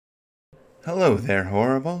Hello there,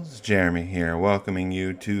 Horribles. Jeremy here, welcoming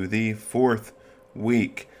you to the fourth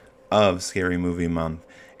week of Scary Movie Month.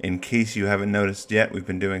 In case you haven't noticed yet, we've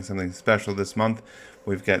been doing something special this month.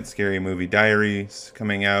 We've got Scary Movie Diaries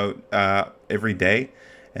coming out every day,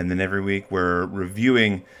 and then every week we're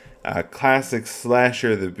reviewing classic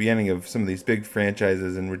slasher, the beginning of some of these big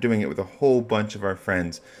franchises, and we're doing it with a whole bunch of our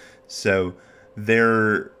friends. So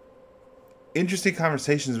they're interesting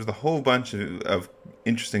conversations with a whole bunch of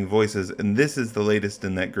interesting voices, and this is the latest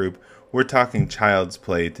in that group. We're talking Child's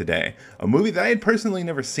Play today, a movie that I had personally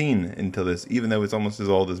never seen until this, even though it's almost as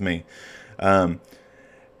old as me. Um,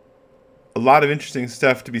 a lot of interesting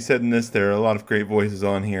stuff to be said in this. There are a lot of great voices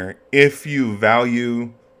on here. If you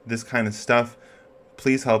value this kind of stuff,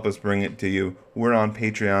 please help us bring it to you. We're on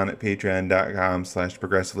Patreon at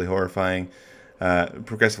patreon.com/progressively horrifying,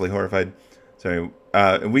 progressively horrified. Sorry.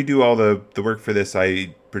 We do all the work for this.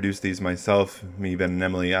 I produce these myself. Me, Ben, and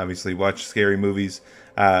Emily obviously watch scary movies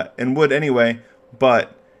and would anyway.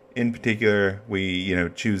 But in particular, we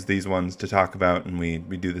choose these ones to talk about, and we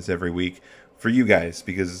do this every week for you guys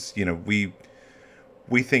because we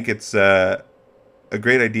think it's a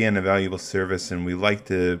great idea and a valuable service, and we like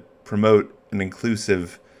to promote an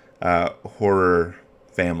inclusive horror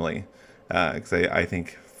family. Because I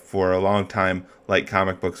think for a long time, like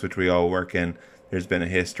comic books, which we all work in, there's been a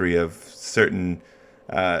history of certain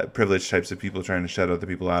privileged types of people trying to shut other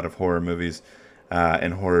people out of horror movies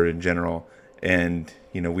and horror in general. And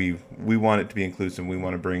we want it to be inclusive. We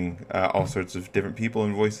want to bring all sorts of different people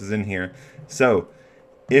and voices in here. So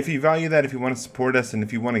if you value that, if you want to support us, and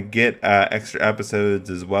if you want to get extra episodes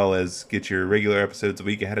as well as get your regular episodes a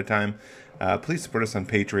week ahead of time, please support us on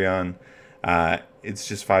Patreon. It's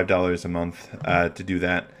just $5 a month to do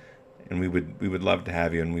that, and we would love to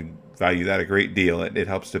have you, and we value that a great deal. It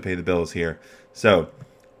helps to pay the bills here. So,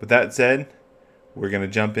 with that said, we're going to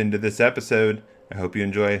jump into this episode. I hope you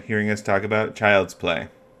enjoy hearing us talk about Child's Play.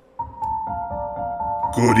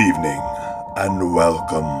 Good evening, and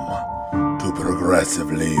welcome to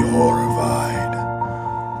Progressively Horrified,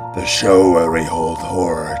 the show where we hold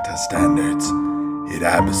horror to standards it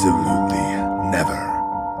absolutely never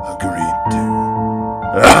agreed to.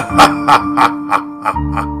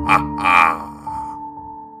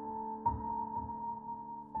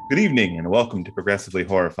 Good evening, and welcome to Progressively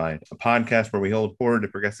Horrified, a podcast where we hold horror to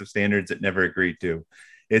progressive standards it never agreed to.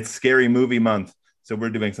 It's Scary Movie Month, so we're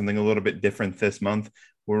doing something a little bit different this month.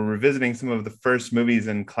 We're revisiting some of the first movies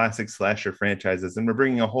in classic slasher franchises, and we're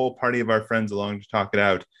bringing a whole party of our friends along to talk it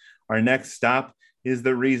out. Our next stop is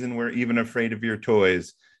The Reason We're Even Afraid of Your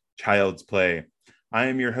Toys, Child's Play. I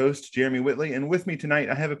am your host, Jeremy Whitley, and with me tonight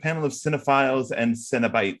I have a panel of cinephiles and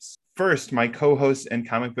cinebites. First, my co-host and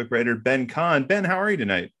comic book writer, Ben Kahn. Ben, how are you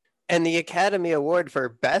tonight? And the Academy Award for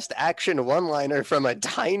Best Action One-Liner from a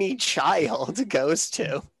Tiny Child goes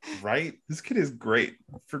to... Right? This kid is great.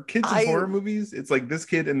 For kids in horror movies, it's like this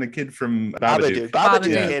kid and the kid from Babadook.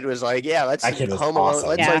 Babadook kid was like, yeah, let's Home Alone. Awesome.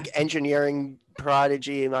 Let's like engineering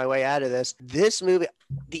Prodigy my way out of this. This movie,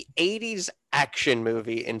 the 80s action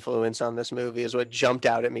movie influence on this movie is what jumped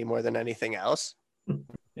out at me more than anything else. Yeah.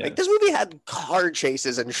 Like this movie had car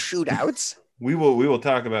chases and shootouts. We will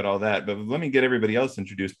talk about all that, but let me get everybody else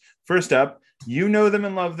introduced. First up, you know them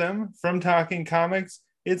and love them from Talking Comics.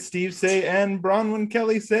 It's Steve Say and Bronwyn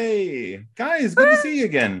Kelly Say. Guys, good to see you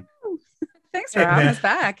again. Thanks for having us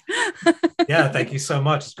back. Yeah, thank you so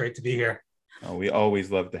much. It's great to be here. Oh, we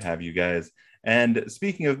always love to have you guys. And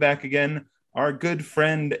speaking of back again, our good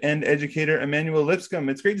friend and educator, Emmanuel Lipscomb.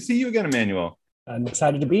 It's great to see you again, Emmanuel. I'm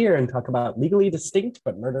excited to be here and talk about legally distinct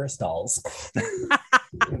but murderous dolls.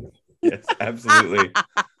 Yes, absolutely.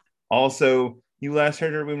 Also, you last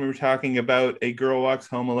heard her when we were talking about A Girl Walks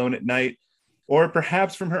Home Alone at Night, or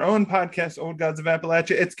perhaps from her own podcast, Old Gods of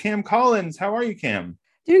Appalachia. It's Cam Collins. How are you, Cam?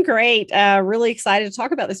 Doing great. Really excited to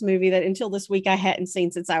talk about this movie that until this week I hadn't seen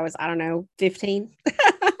since I was, 15.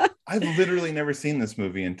 I've literally never seen this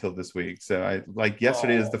movie until this week. So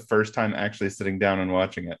yesterday is the first time actually sitting down and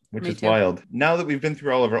watching it, which is wild. Now that we've been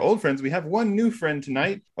through all of our old friends, we have one new friend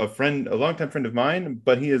tonight, a longtime friend of mine,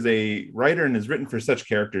 but he is a writer and has written for such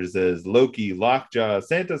characters as Loki, Lockjaw,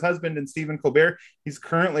 Santa's husband, and Stephen Colbert. He's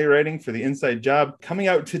currently writing for The Inside Job, coming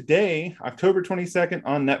out today, October 22nd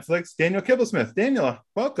on Netflix. Daniel Kibblesmith. Daniel,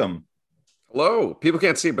 welcome. Hello. People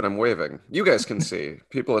can't see, but I'm waving. You guys can see.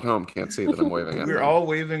 People at home can't see that I'm waving at them. We're all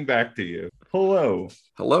waving back to you. Hello.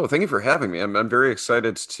 Hello. Thank you for having me. I'm very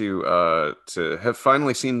excited to have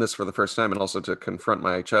finally seen this for the first time, and also to confront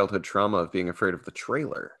my childhood trauma of being afraid of the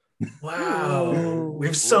trailer. Wow. We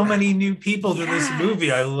have so many new people to this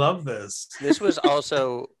movie. I love this. This was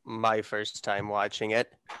also my first time watching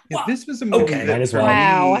it. Yeah, this was a movie might as well.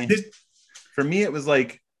 Wow. For me, it was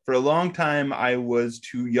like, for a long time, I was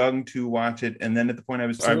too young to watch it. And then at the point I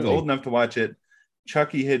was old enough to watch it,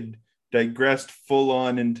 Chucky had digressed full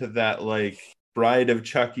on into that like Bride of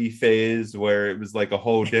Chucky phase where it was like a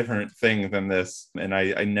whole different thing than this. And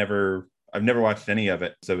I've never watched any of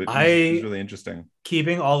it. So it was really interesting.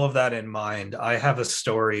 Keeping all of that in mind, I have a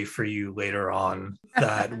story for you later on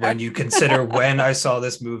that when you consider when I saw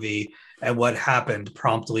this movie and what happened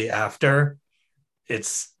promptly after,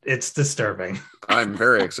 it's disturbing. I'm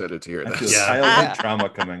very excited to hear this. Childhood trauma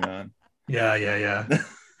coming on. Yeah.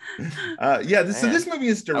 So this movie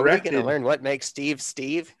is directed. Are we going to learn what makes Steve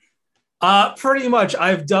Steve? Pretty much.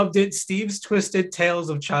 I've dubbed it Steve's Twisted Tales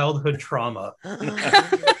of Childhood Trauma.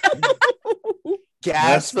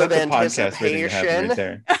 Gasp of anticipation. Right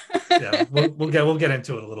there. Yeah, we'll get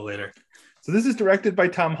into it a little later. So this is directed by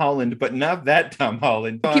Tom Holland, but not that Tom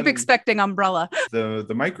Holland. Keep expecting Umbrella. The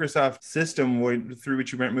Microsoft system through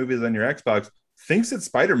which you rent movies on your Xbox thinks it's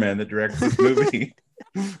Spider-Man that directs this movie,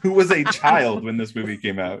 who was a child when this movie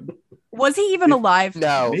came out. Was he even alive?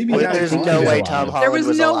 No, there's no way Tom Holland There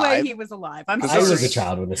was no alive. way he was alive. I was a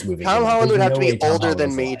child when this movie Tom came out. Holland would There's have no to way be Tom older Holland than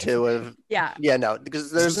was me alive. to have. Yeah. Yeah, no,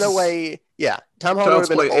 because there's no way. Yeah, Tom Holland Child's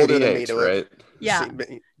would have been Play older than me 88, to have. right? Yeah.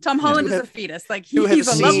 See, Tom Holland is have- a fetus. Like who have he's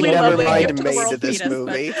a seen lovely, lovely Nevermind gift to the made world to this fetus.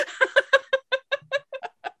 movie.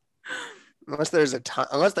 Unless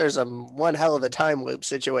there's a one hell of a time loop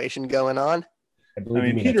situation going on. I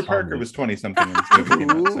mean, Peter Parker was 20-something when this movie came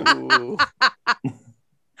out. So.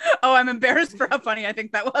 Oh, I'm embarrassed for how funny I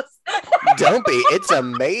think that was. Don't be. It's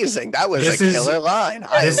amazing. That was a killer line.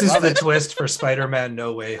 This is the twist for Spider-Man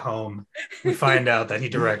No Way Home. We find out that he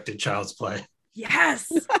directed Child's Play.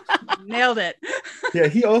 Yes. Nailed it. Yeah,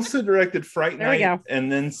 he also directed Fright There we Night go.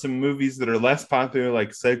 and then some movies that are less popular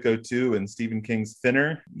like Psycho 2 and Stephen King's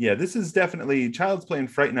Thinner. Yeah, this is definitely Child's Play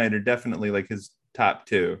and Fright Night are definitely like his top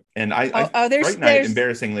two. And Fright Night,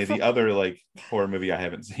 embarrassingly, the other like horror movie I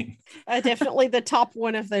haven't seen. Definitely the top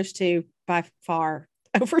one of those two by far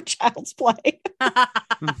over Child's Play.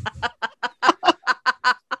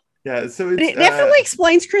 Yeah, so But it definitely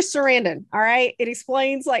explains Chris Sarandon. All right, it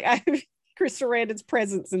explains Chris Sarandon's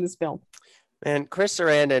presence in this film. And Chris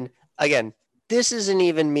Sarandon, again, this isn't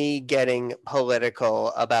even me getting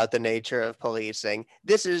political about the nature of policing.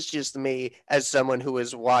 This is just me as someone who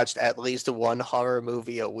has watched at least one horror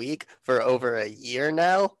movie a week for over a year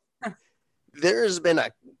now. There's been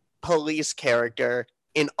a police character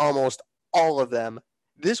in almost all of them.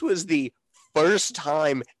 This was the first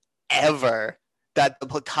time ever that the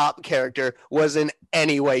cop character was in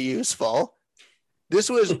any way useful. This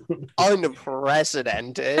was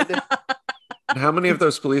unprecedented. How many of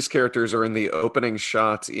those police characters are in the opening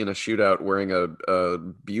shot in a shootout wearing a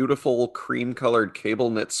beautiful cream-colored cable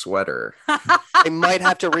knit sweater? I might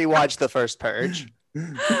have to rewatch the first Purge.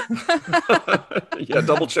 Yeah,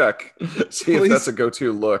 double check. See if that's a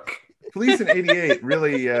go-to look. Police in '88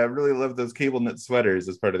 really love those cable knit sweaters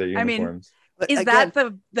as part of their uniforms. Is that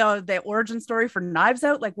the origin story for Knives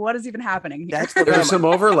Out? Like, what is even happening here? There's some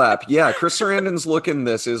overlap. Yeah, Chris Sarandon's look in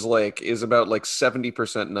this is about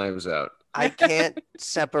 70% Knives Out. I can't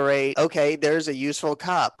separate. Okay, there's a useful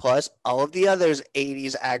cop plus all of the others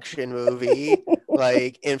 80s action movie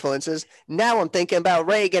like influences. Now I'm thinking about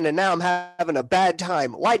Reagan and now I'm having a bad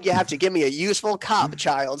time. Why'd you have to give me a useful cop,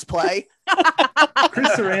 Child's Play? Chris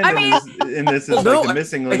Sarandon in this is the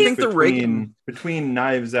missing link between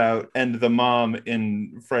Knives Out and the mom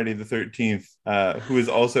in Friday the 13th, who is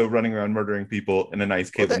also running around murdering people in a nice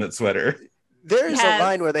cable knit sweater. There's a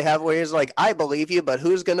line where he's like, I believe you, but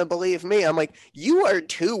who's going to believe me? I'm like, you are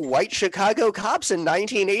two white Chicago cops in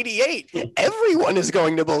 1988. Everyone is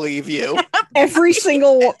going to believe you. Every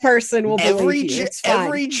single person will believe you.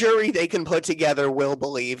 Every jury they can put together will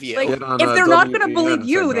believe you. Like, if they're not going to believe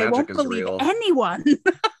you, they won't believe anyone.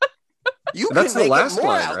 You can make it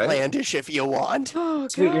more outlandish if you want. Oh,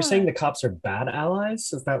 so wait, you're saying the cops are bad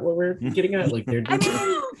allies? Is that what we're getting at? Like they're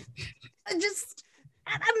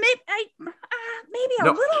maybe a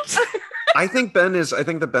little. I think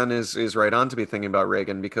that Ben is right on to be thinking about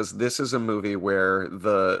Reagan, because this is a movie where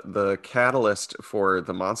the catalyst for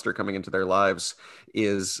the monster coming into their lives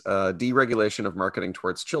is deregulation of marketing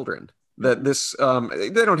towards children. That this they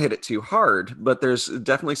don't hit it too hard, but there's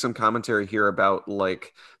definitely some commentary here about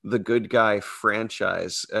like the Good Guy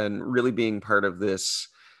franchise and really being part of this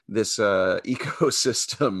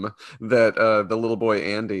ecosystem that the little boy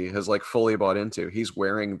Andy has like fully bought into. He's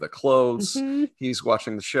wearing the clothes, he's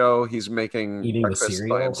watching the show, he's eating breakfast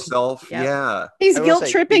by himself. Yeah. He's guilt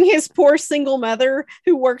tripping his poor single mother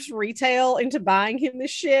who works retail into buying him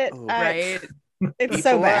this shit. Right. It's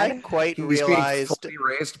so Before I bad. quite He's being realized. fully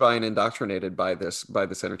raised by and indoctrinated by this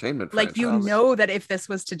entertainment Like, you franchise. know that if this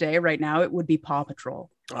was today, right now, it would be Paw Patrol.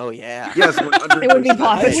 Oh yeah. Yes, 100%. It would be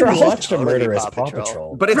Paw I haven't Patrol. watched a Totally murderous Paw Paw Patrol.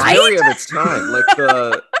 Patrol. But it's Right? very of its time. Like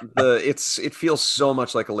it feels so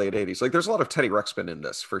much like a late 80s. Like there's a lot of Teddy Ruxpin in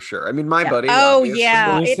this for sure. I mean, My Buddy. Oh, obviously.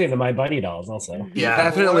 yeah. We've it- seen the My Buddy dolls also. Yeah.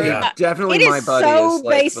 Definitely, Yeah. definitely It My is Buddy so is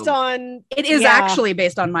like based on. It is Yeah. actually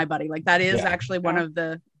based on My Buddy. Like, that is Yeah. actually one of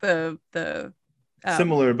the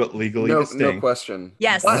Similar but legally no distinct. question.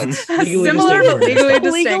 Yes. But, Legally Similar but distinct. legally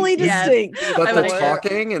distinct. Legally Yes. distinct. but I the like it.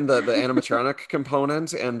 talking and the animatronic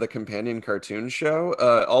component and the companion cartoon show,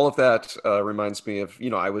 all of that reminds me of,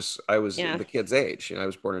 I was Yeah. the kid's age. I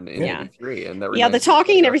was born in Yeah. 83, and that Yeah, the reminds me of talking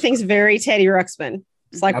Teddy and Ruxpin. everything's very Teddy Ruxpin.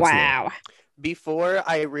 It's like, Absolutely. wow. Before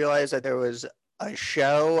I realized that there was a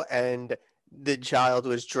show and the child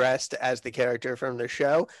was dressed as the character from the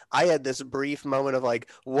show, I had this brief moment of like,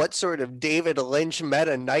 what sort of David Lynch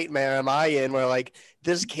meta nightmare am I in, where like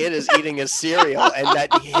this kid is eating a cereal and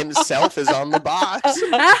that himself is on the box?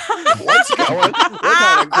 What's going? What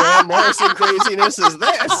kind of Graham Morrison craziness is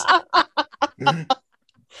this?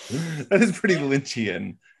 That is pretty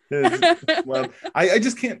Lynchian. Well, I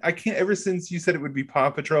just can't. I can't. Ever since you said it would be Paw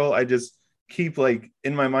Patrol, I just keep like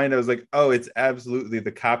in my mind. I was like, oh, it's absolutely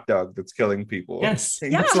the cop dog that's killing people. Yes.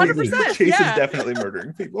 And Yeah, Chase 100%, is yeah. definitely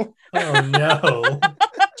murdering people. Oh no.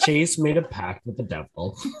 Chase made a pact with the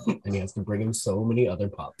devil, and he has to bring him so many other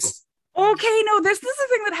pups. Okay, no, this is the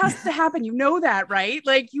thing that has to happen. You know that, right?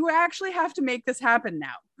 Like, you actually have to make this happen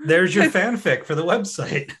now. There's your fanfic for the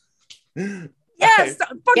website. Yes,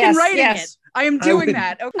 I'm fucking Yes, writing yes. it. I am I doing would-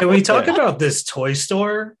 that. Okay. Can we talk Yeah. about this toy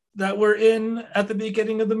store that we're in at the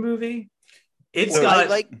beginning of the movie? It's Well, got I Yeah,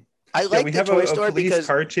 like we the have toy a store police because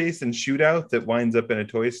car chase and shootout that winds up in a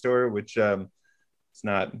toy store, which it's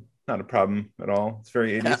not a problem at all. It's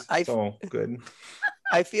very 80s. I- It's all good.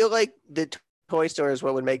 I feel like the toy store is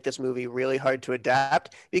what would make this movie really hard to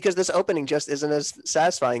adapt, because this opening just isn't as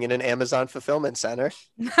satisfying in an Amazon fulfillment center.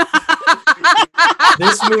 this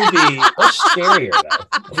movie. Much scarier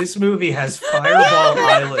though. This movie has Fireball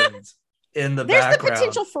Island in the There's the background.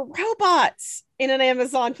 potential for robots in an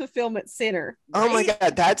Amazon fulfillment center. Oh my right?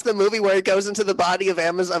 god, that's the movie where it goes into the body of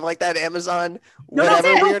Amazon, like that Amazon No, that's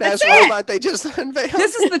whatever it. weird ass That's it. robot they just unveiled.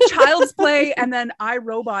 This is the Child's Play and then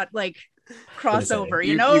iRobot like crossover.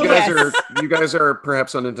 You know, You guys are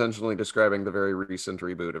perhaps unintentionally describing the very recent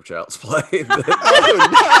reboot of Child's Play.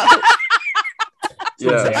 Oh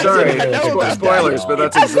Yeah, I sorry, didn't really think about spoilers, that but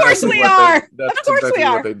that's Of course exactly we what are. That's Of course we exactly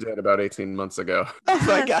are. what they did about 18 months ago. no! Oh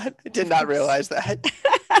my god, I did not realize that.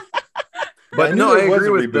 But I no, knew I there was agree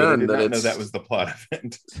a with reboot. I Ben did that not know it's that was the plot of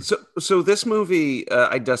it. so this movie.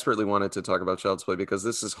 I desperately wanted to talk about Child's Play because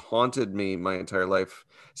this has haunted me my entire life.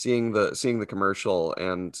 Seeing the commercial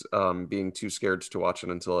and being too scared to watch it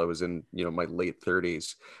until I was in my late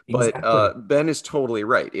 30s. But Exactly. Ben is totally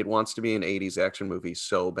right. It wants to be an 80s action movie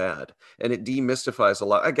so bad, and it demystifies a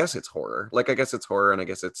lot. I guess it's horror. Like I guess it's horror and I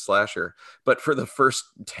guess it's slasher. But for the first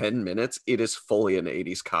 10 minutes, it is fully an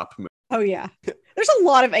 80s cop movie. Oh yeah. There's a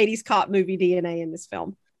lot of 80s cop movie DNA in this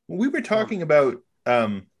film. We were talking about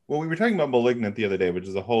Malignant the other day, which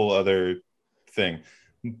is a whole other thing.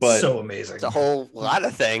 But so amazing. It's a whole lot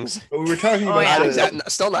of things. we were talking Oh, about yeah. I'm the-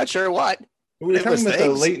 still not sure what. we were It was talking about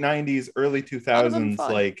the things. late 90s, early Lot of them 2000s,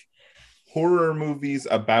 fun. like horror movies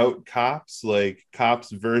about cops, like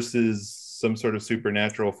cops versus some sort of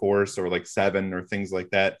supernatural force, or like Seven or things like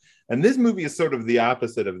that. And this movie is sort of the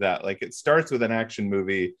opposite of that. Like it starts with an action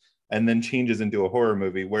movie and then changes into a horror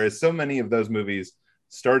movie, whereas so many of those movies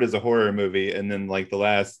start as a horror movie and then like the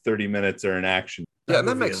last 30 minutes are an action. Yeah, and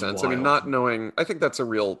that movie makes is sense. I mean, wild. not knowing, I think that's a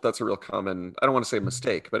real common, I don't want to say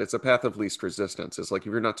mistake, but it's a path of least resistance. It's like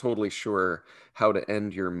if you're not totally sure how to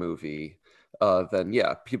end your movie, then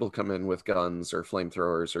yeah, people come in with guns or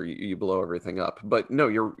flamethrowers or you blow everything up. But no,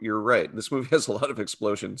 you're right. This movie has a lot of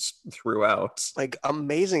explosions throughout. Like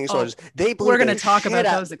amazing explosions. They blew we're gonna the talk shit about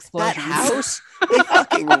out- those explosions. That house, they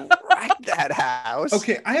fucking wrecked that house.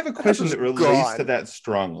 Okay, I have a question was that relates gone. to that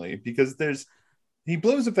strongly, because he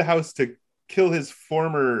blows up the house to kill his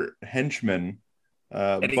former henchman,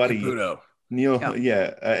 buddy Neil.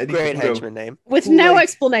 Yeah. Eddie Great Caputo. henchman name. With Who, no like-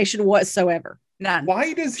 explanation whatsoever. None.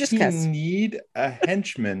 Why does Just he 'cause. need a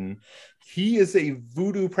henchman? He is a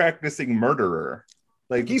voodoo practicing murderer.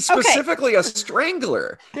 Like He's Okay. specifically a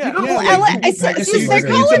strangler. Yeah. You know, Yeah, like, like, I- voodoo it's- practicing they murderer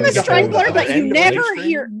call needs him a to get strangler, hold but of you the end of never the string.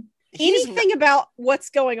 hear He's anything about what's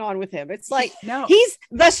going on with him. It's like No. he's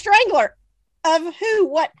the strangler of who,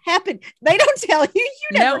 what happened. They don't tell you. You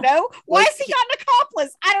never No. know. Why Like, has he got an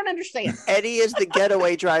accomplice? I don't understand. Eddie is the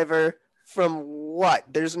getaway driver from what?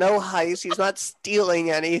 There's no heist. He's not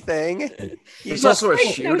stealing anything. There's He's also a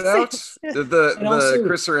makes no shootout. sense. The also-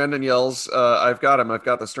 Chris Sarandon yells, "I've got him! I've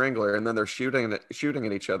got the strangler!" And then they're shooting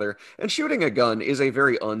at each other. And shooting a gun is a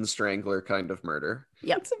very unstrangler kind of murder.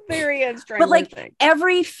 It's a very unstrangling But like thing.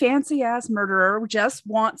 every fancy ass murderer just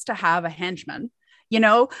wants to have a henchman. You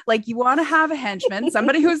know, like you want to have a henchman,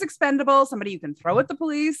 somebody who's expendable, somebody you can throw at the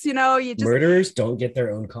police. You know, you just Murderers don't get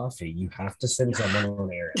their own coffee. You have to send someone on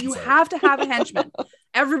errands. you Like, have to have a henchman.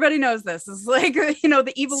 Everybody knows this. It's like, you know,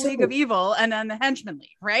 the evil So- league of evil and then the henchman league,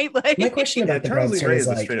 right? Like my question Yeah, about the Charles Lee broadsword Ray is is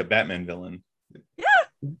a like, straight up Batman villain.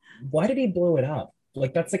 why did he blow it up?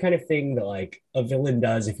 Like that's the kind of thing that like a villain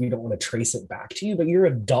does if you don't want to trace it back to you, but you're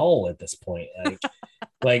a doll at this point.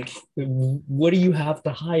 Like what do you have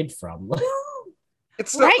to hide from?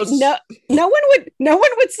 It's Right? No one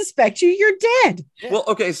would suspect you. You're dead. Well,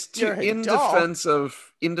 okay, You're a in doll. defense of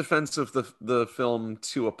the film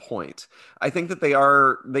to a point, I think that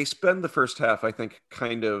they spend the first half, I think,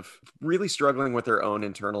 kind of really struggling with their own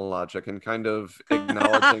internal logic and kind of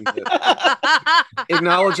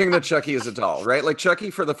acknowledging that Chucky is a doll, right? Like Chucky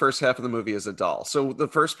for the first half of the movie is a doll. So the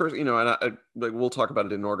first person, you know, and like we'll talk about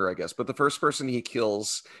it in order, I guess. But the first person he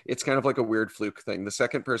kills, it's kind of like a weird fluke thing. The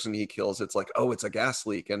second person he kills, it's like, oh, it's a gas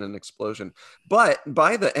leak and an explosion. But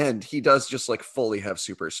by the end, he does just like fully have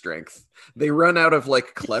super strength. They run out of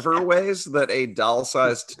like clever ways that a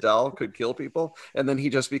doll-sized doll could kill people, and then he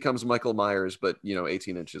just becomes Michael Myers, but you know,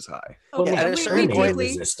 18 inches high. Okay, at a we certain point- deeply,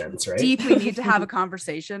 resistance, right? deeply need to have a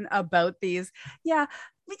conversation about these. Yeah,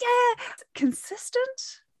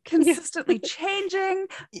 consistently changing,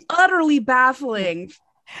 utterly baffling.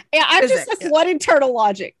 Yeah, I'm just Physics. like, what internal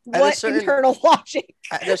logic? At a What certain- internal logic?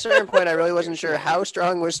 At a certain point, I really wasn't sure how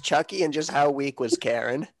strong was Chucky and just how weak was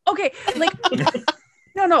Karen. Okay, like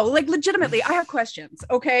no, like legitimately, I have questions.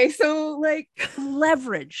 Okay, so like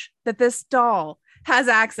leverage that this doll has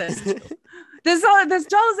access to. This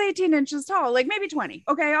doll is 18 inches tall, like maybe 20.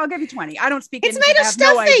 Okay, I'll give you 20. I don't speak It's English, made I of have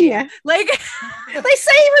no stuffing. idea. Like They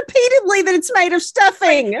say repeatedly that it's made of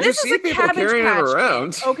stuffing. this You is see a people Cabbage carrying it Patch Kid.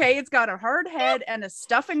 around. Okay, it's got a hard head and a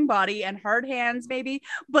stuffing body and hard hands, maybe.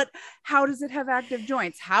 But how does it have active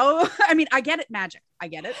joints? How? I mean, I get it, magic. I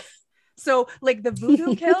get it. So, like the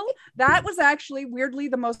voodoo kill, that was actually weirdly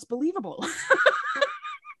the most believable.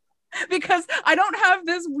 Because I don't have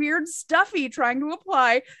this weird stuffy trying to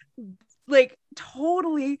apply like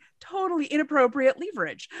totally inappropriate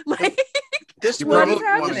leverage. Like This You What movie is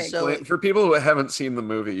probably want to happening? explain for people who haven't seen the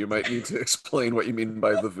movie. You might need to explain what you mean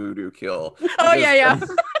by the voodoo kill. oh yeah.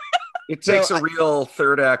 It takes So a real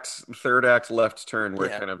third act left turn where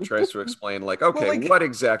Yeah. it kind of tries to explain, like, okay, like- what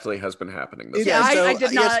exactly has been happening this Yeah, Yeah, so, I did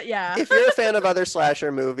yes, not. Yeah. if you're a fan of other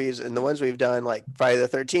slasher movies and the ones we've done, like Friday the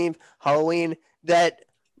 13th, Halloween, that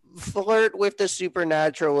flirt with the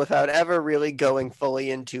supernatural without ever really going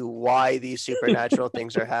fully into why these supernatural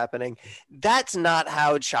things are happening, that's not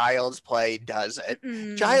how Child's Play does it.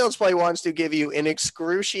 Mm. Child's Play wants to give you in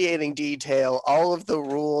excruciating detail all of the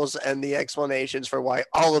rules and the explanations for why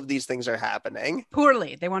all of these things are happening.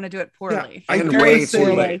 Poorly. They want to do it poorly. I and do way wanna say, too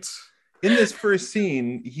like, late. in this first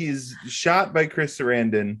scene, he's shot by Chris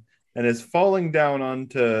Sarandon and is falling down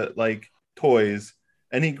onto like toys,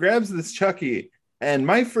 and he grabs this Chucky. And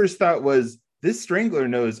my first thought was, this strangler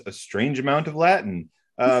knows a strange amount of Latin.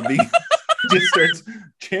 He just starts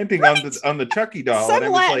chanting on the Chucky doll, Some and I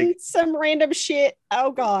was Latin, like, some random shit.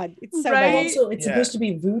 Oh God, it's so Right? bad. Also, it's Yeah. supposed to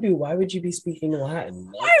be voodoo. Why would you be speaking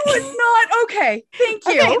Latin? I would not. Okay, thank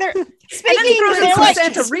you. Okay, they're And then he speaking. throws in They're some like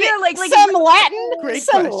Santeria, like some Latin, Great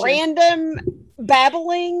some question. random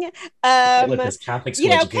babbling. Let this Catholic school you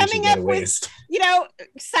know, education coming go up to with- waste.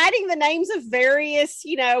 Citing the names of various,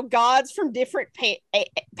 gods from different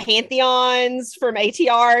pantheons from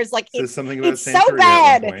ATRs. Like says it's something about it's so Santeria at one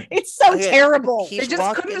bad. point. It's so Okay, terrible. he's They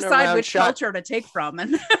just couldn't walking decide around which shot- culture to take from.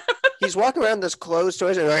 And He's walking around this closed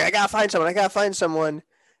toys and like, I gotta find someone.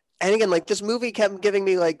 And again, like this movie kept giving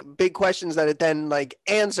me like big questions that it then like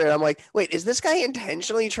answered. I'm like, wait, is this guy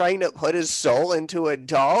intentionally trying to put his soul into a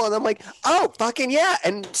doll? And I'm like, oh, fucking yeah,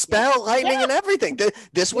 and spell lightning and everything.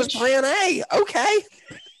 This was plan A. Okay.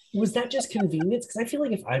 Was that just convenience? Because I feel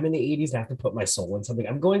like if I'm in the 80s and I have to put my soul in something,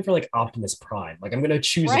 I'm going for like Optimus Prime. Like I'm going to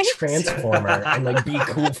choose Right? a transformer and like be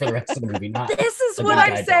cool for the rest of the movie. Not this is the what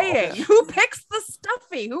big I'm guy saying. doll. Who picks the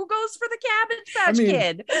stuffy? Who goes for the Cabbage Patch mean,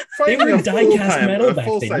 Kid? They were Finding die-cast metal a back then.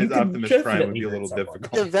 full-size You could Optimus Prime would definitely be a hurt little someone.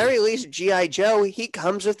 difficult. At the very least, G.I. Joe, he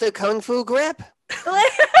comes with the Kung Fu grip.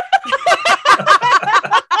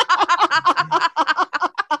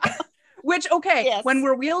 Which, okay, Yes. when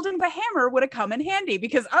we're wielding the hammer would have come in handy,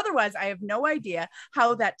 because otherwise I have no idea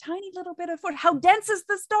how that tiny little bit of foot, how dense is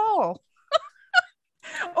this doll?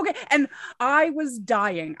 Okay, and I was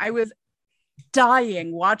dying. I was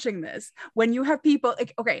dying watching this when you have people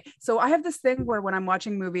like, okay, so I have this thing where when I'm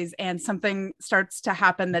watching movies and something starts to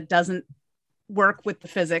happen that doesn't work with the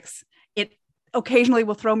physics, it occasionally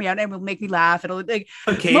will throw me out and will make me laugh. It'll like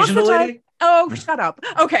Occasionally. Oh, shut up.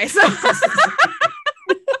 Okay, so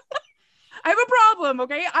I have a problem.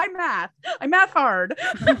 Okay, I math hard.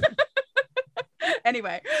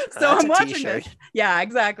 Anyway, so That's I'm a watching t-shirt. this. Yeah,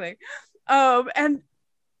 exactly. And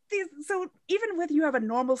so even with you have a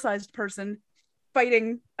normal sized person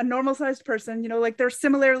fighting a normal sized person, you know, like they're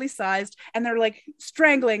similarly sized and they're like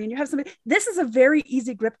strangling, and you have something. This is a very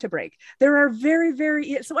easy grip to break. There are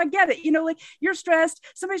so I get it, you know, like you're stressed,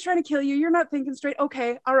 somebody's trying to kill you, you're not thinking straight.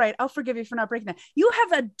 Okay, all right, I'll forgive you for not breaking that. You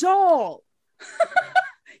have a doll.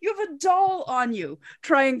 You have a doll on you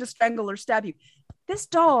trying to strangle or stab you. This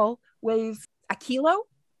doll weighs a kilo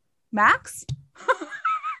max.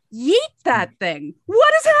 Yeet that thing.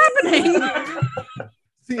 What is happening?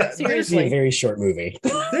 See, It's a very short movie.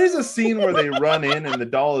 there's a scene where they run in and the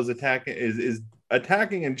doll is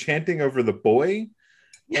attacking and chanting over the boy,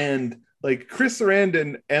 and like Chris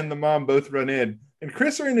Sarandon and the mom both run in, and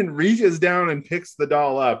Chris Sarandon reaches down and picks the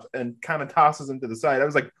doll up and kind of tosses him to the side. I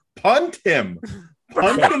was like, punt him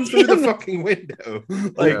through the fucking window.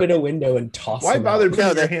 Like, Open a window and toss why him bother out.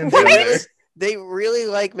 putting your hands in there? They really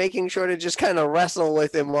like making sure to just kind of wrestle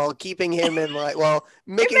with him while keeping him in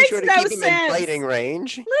making makes sure to no keep him in sense. fighting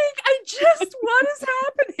range. What is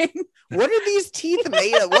happening? What are these teeth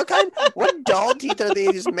made of? What doll teeth are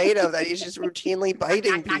these made of that he's just routinely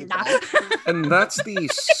biting people? And that's the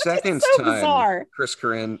second so time bizarre. Chris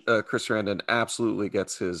Sarandon absolutely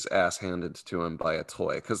gets his ass handed to him by a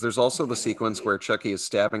toy. Because there's also the sequence where Chucky is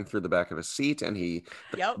stabbing through the back of his seat, and he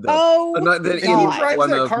Yep. Oh, in he drives one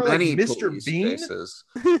that of car like many Mr. police Bean? chases.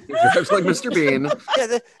 He drives like Mr. Bean.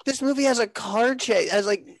 Yeah, this movie has a car chase, has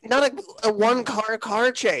like not a one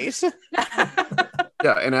car chase.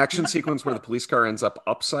 Yeah, an action sequence where the police car ends up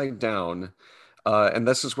upside down, and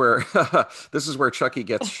this is where Chucky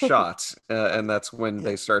gets shot, and that's when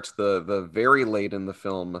they start the very late in the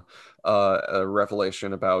film a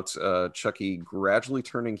revelation about Chucky gradually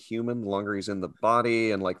turning human the longer he's in the body,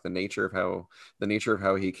 and like the nature of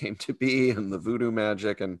how he came to be, and the voodoo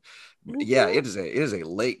magic, and yeah, it is a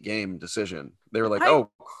late game decision. They were like, oh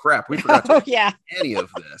crap, we forgot to do any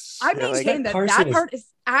of this. I maintain that part is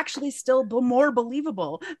actually still more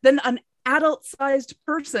believable than an adult-sized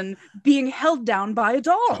person being held down by a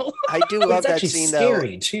doll. I do love that scene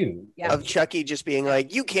scary too. Of Chucky just being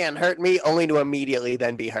like, "You can't hurt me," only to immediately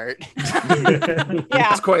then be hurt.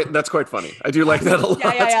 That's quite funny. I do like that a lot,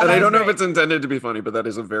 yeah, and I don't know if it's intended to be funny, but that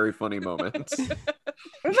is a very funny moment.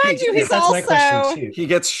 Remind you, he's also he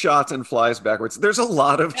gets shot and flies backwards. There's a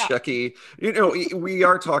lot of Chucky. You know, we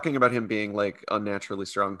are talking about him being like unnaturally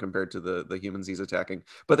strong compared to the humans he's attacking,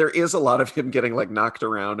 but there is a lot of him getting like knocked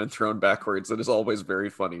around and thrown backwards. That is always very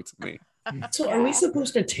funny to me. So are we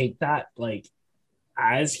supposed to take that like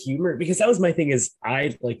as humor? Because that was my thing, is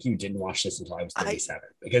I, like you, didn't watch this until I was 37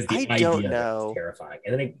 because the idea of it was terrifying.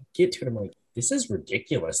 And then I get to it, I'm like, this is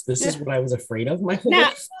ridiculous. This is what I was afraid of my whole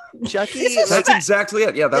life. Chucky, that's exactly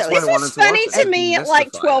it. Yeah, that's why I wanted to watch funny to me at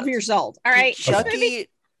like 12 years old. All right. Chucky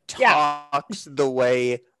talks the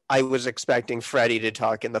way I was expecting Freddy to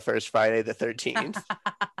talk in the first Friday the 13th.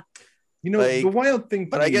 You know, the wild thing.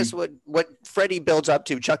 But I guess what Freddy builds up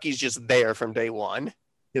to, Chucky's just there from day one.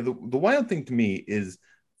 Yeah, the wild thing to me is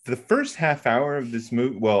the first half hour of this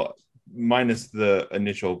movie, well, minus the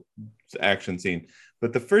initial action scene,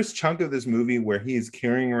 but the first chunk of this movie where he is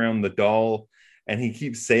carrying around the doll and he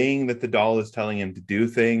keeps saying that the doll is telling him to do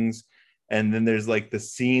things. And then there's like the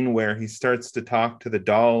scene where he starts to talk to the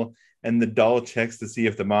doll and the doll checks to see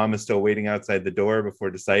if the mom is still waiting outside the door before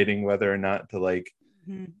deciding whether or not to like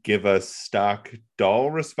give a stock doll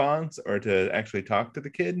response or to actually talk to the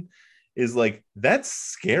kid, is like, that's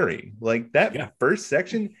scary. Like that first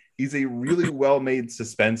section is a really well-made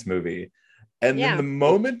suspense movie. And then the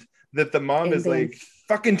moment that the mom is like,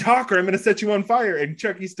 fucking talk or I'm gonna set you on fire, and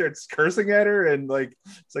Chucky starts cursing at her and like,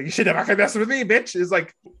 it's like, you should have messed with me, bitch, is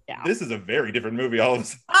like, this is a very different movie all of a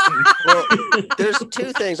sudden. Well, there's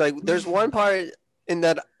two things. Like there's one part in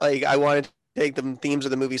that like I wanted to take the themes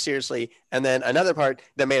of the movie seriously, and then another part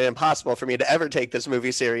that made it impossible for me to ever take this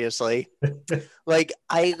movie seriously. Like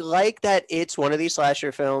I like that it's one of these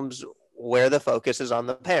slasher films where the focus is on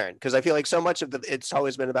the parent, because I feel like so much of it's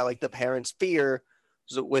always been about like the parents' fear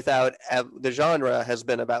without the genre has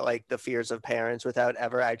been about like the fears of parents without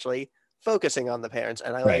ever actually focusing on the parents.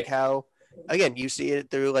 And I like how, again, you see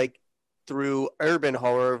it through urban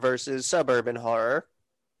horror versus suburban horror.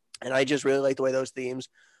 And I just really like the way those themes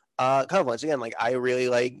kind of once again, like I really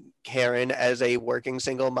like Karen as a working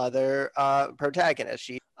single mother protagonist.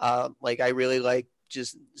 She like I really like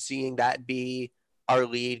just seeing that be our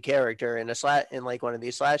lead character in in like one of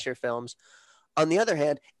these slasher films. On the other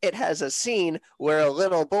hand, it has a scene where a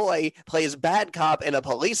little boy plays bad cop in a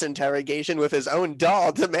police interrogation with his own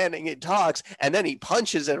doll demanding it talks, and then he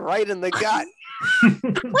punches it right in the gut.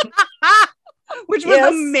 Which was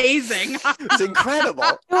amazing. It's incredible.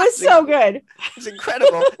 It was so good. It's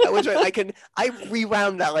incredible. At which point I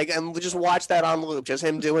rewound that and just watch that on loop, just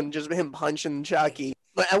him punching Chucky.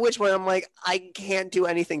 But at which point I'm like, I can't do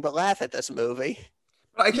anything but laugh at this movie.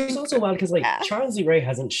 I It's think also wild because Charles Lee Ray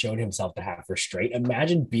hasn't shown himself to half restraint.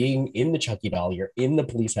 Imagine being in the Chucky doll, you're in the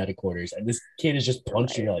police headquarters, and this kid is just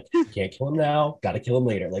punched, and you're like, can't kill him now, gotta kill him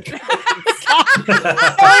later. Like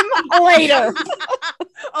later.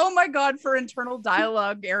 Oh my god, for internal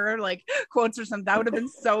dialogue error, like quotes or something, that would have been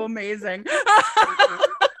so amazing.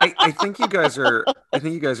 I think you guys are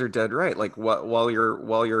dead right. Like while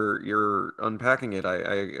you're unpacking it, I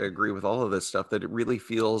agree with all of this stuff, that it really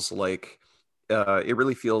feels like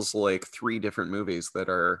three different movies that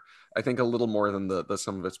are, I think, a little more than the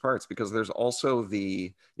sum of its parts, because there's also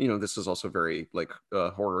this is also very like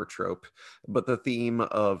horror trope, but the theme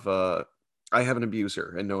of I have an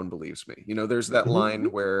abuser and no one believes me. There's that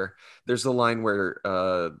line where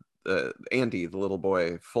Andy, the little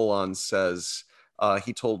boy, full on says,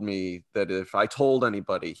 he told me that if I told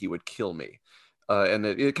anybody, he would kill me. And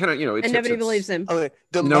it kind of, and nobody believes him. Okay,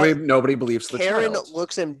 nobody believes the Karen child.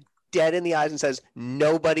 looks him dead in the eyes and says,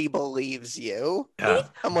 "Nobody believes you." Yeah.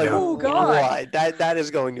 I'm like, Oh, God. what? That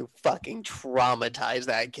is going to fucking traumatize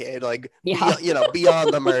that kid. Like, Yeah.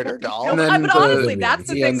 beyond the murder doll. And then But honestly, that's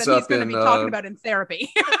the he thing ends that he's up going to be in, talking about in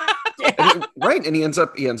therapy. Right, and he ends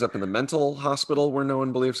up in the mental hospital where no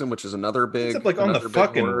one believes him, which is another big. He's up, like on the another big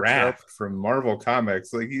fucking horror raft from Marvel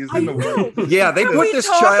Comics. Like he's I in know. the Yeah, they Can put we this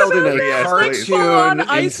talk child in about a that? Full-on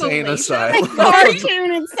cartoon insane isolation. asylum.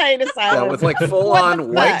 Cartoon insane asylum. Yeah, with like full What on the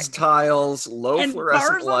white fuck? tiles, low And fluorescent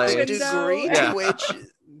bars on the The lights. window. degree Yeah. to which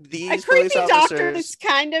A these creepy police doctor officers is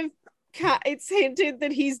kind of, it's hinted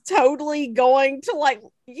that he's totally going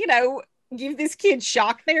to give this kid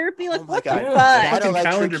shock therapy. Like, Oh my what the God. fuck? That fucking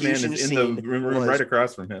Calendar Man electrocution is in the scene room was- right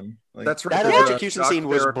across from him. Like, That's right. that there's a electrocution shock scene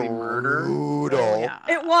was therapy murder. brutal. Oh, yeah.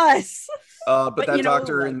 It was. But But, that you know,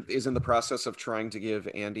 doctor like- is in the process of trying to give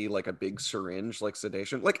Andy like a big syringe, like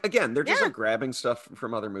sedation. Like again, they're just Yeah. like grabbing stuff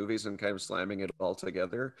from other movies and kind of slamming it all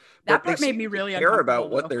together. That But they part made seem me to really care about uncomfortable,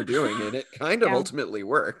 what though. they're doing, and it kind of Yeah. ultimately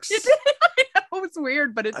works. It did. I know, it's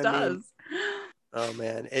weird, but it I does. mean, Oh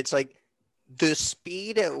man, it's like the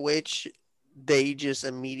speed at which they just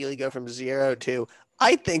immediately go from 0 to,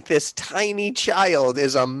 I think this tiny child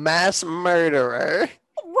is a mass murderer.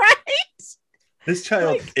 Right? this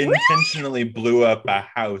child Like, intentionally blew up a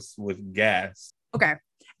house with gas. Okay.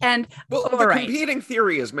 And Well, all the right. competing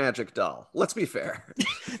theory is Magic Doll. Let's be fair.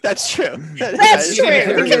 That's true. That's true. Yeah,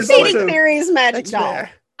 The there's competing also- thery is Magic That's Doll. fair.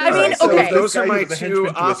 I mean, Alright, so okay. those This are guy my who was a two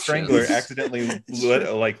henchman to a strangler options. accidentally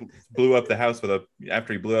blew up the house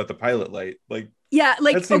after he blew out the pilot light. Like Yeah,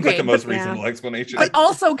 like that seems okay, like the most but, reasonable explanation. but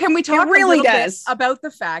also, can we talk really a little does. bit about the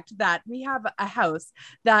fact that we have a house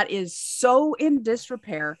that is so in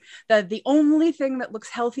disrepair that the only thing that looks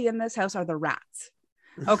healthy in this house are the rats.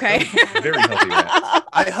 Okay. Very healthy rat.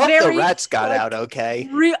 I hope Very, the rats got like, out okay.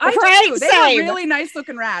 I Right, do. They same. are really nice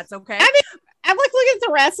looking rats. Okay. I mean, I'm like looking at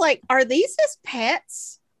the rats like, are these his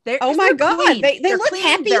pets? Oh my they're God, clean. they They're look clean,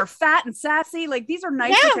 happy. They're fat and sassy. Like these are nice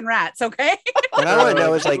Yeah. looking rats. Okay. What I want to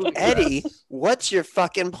know is like, Eddie, what's your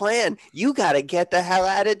fucking plan? You got to get the hell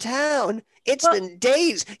out of town. It's Well, been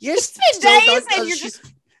days. You're been still days not- and you're just-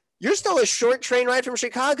 You're still a short train ride from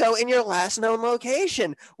Chicago in your last known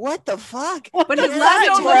location. What the fuck? But his the last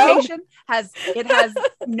fuck, known bro? location has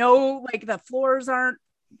no, like the floors aren't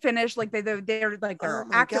finished, like they're like there Oh are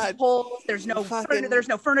my active God. holes, there's no Fucking- there's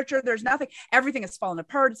no furniture, there's nothing, everything is falling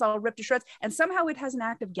apart, it's all ripped to shreds, and somehow it has an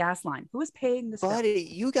active gas line. Who is paying this bill? Buddy,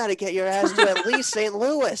 you got to get your ass to at least St.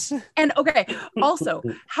 Louis. And okay, also,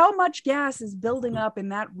 how much gas is building up in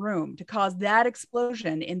that room to cause that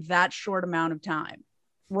explosion in that short amount of time?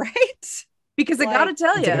 Right? Because I Like- gotta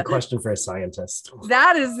tell It's a you, good question for a scientist.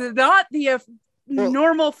 that is not the Well,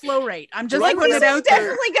 normal flow rate. I'm just Like, putting this it is out there.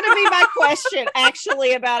 definitely going to be my question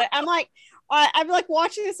actually about it. I'm like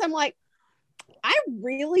watching this. I'm like, I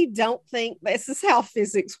really don't think this is how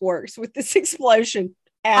physics works with this explosion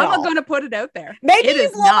at I'm all. not gonna put it out there. Maybe It you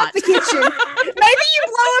is blow up not. the kitchen. Maybe you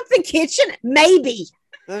blow up the kitchen. Maybe.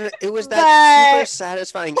 It was that super But-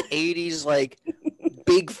 satisfying 80s like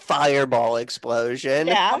big fireball explosion.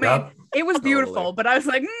 Yeah. I mean, Yep. it was beautiful, Totally. but I was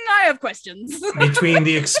like, I have questions. Between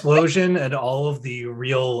the explosion and all of the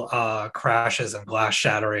real crashes and glass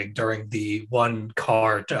shattering during the one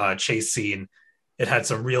car chase scene, it had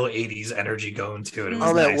some real 80s energy going to it. It was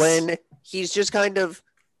Oh man, nice. when he's just kind of,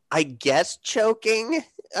 I guess, choking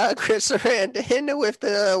Chris Sarandon with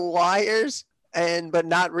the wires, but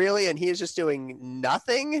not really, and he's just doing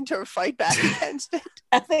nothing to fight back against it.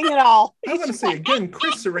 Nothing at all. I want to say again,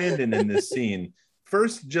 Chris Sarandon in this scene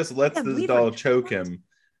first just lets Yeah, this leave doll her. choke him,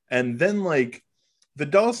 and then like the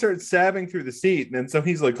doll starts stabbing through the seat, and so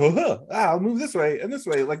he's like, "Oh, I'll move this way and this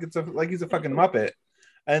way," like he's a fucking muppet,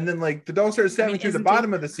 and then like the doll starts stabbing through the isn't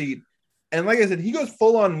bottom of the seat, and like I said, he goes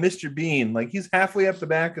full on Mr. Bean, like he's halfway up the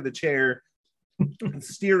back of the chair,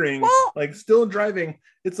 steering, Well- like still driving.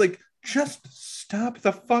 It's like, just stop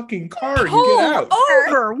the fucking car, you Pull get out.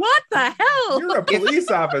 over. What the hell? You're a police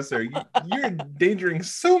officer. You're endangering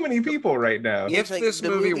so many people right now. It's If like this the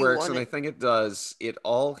movie movie works, and wanted- I think it does, it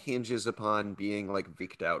all hinges upon being like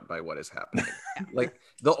viced out by what is happening. Like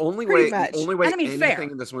the only Pretty way, much. the only way And I mean, anything fair.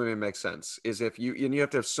 in this movie makes sense is if you have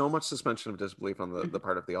to have so much suspension of disbelief on the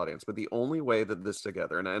part of the audience. But the only way that this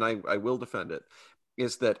together, and I will defend it,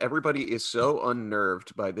 is that everybody is so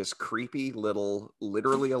unnerved by this creepy little,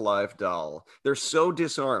 literally alive doll. They're so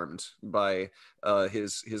disarmed by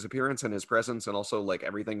his appearance and his presence, and also like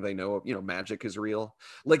everything they know. Magic is real.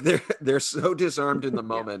 Like they're so disarmed in the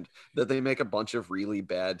moment that they make a bunch of really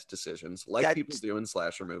bad decisions, like That's- people do in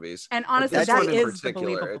slasher movies. And honestly, This that one in is the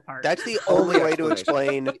particular, believable part. That's the Only only way to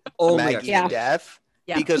explanation. explain Only Maggie's Yeah. death.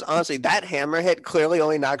 Yeah. Because honestly, that hammer hit clearly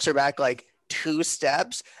only knocks her back like 2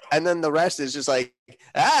 steps, and then the rest is just like,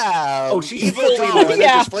 She evil full doll, on- and then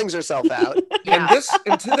Yeah. just flings herself out.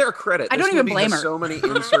 And to their credit, I this don't even movie blame has her. so many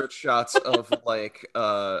insert shots of like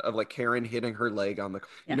Karen hitting her leg on the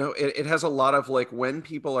Yeah. it has a lot of like when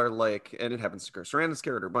people are like, and it happens to Chris Sarandon's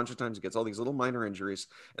character a bunch of times. He gets all these little minor injuries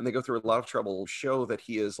and they go through a lot of trouble, show that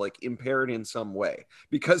he is like impaired in some way,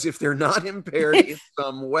 because if they're not impaired in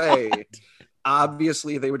some way,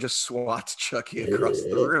 obviously they would just swat Chucky across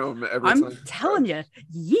the room every I'm time. telling you,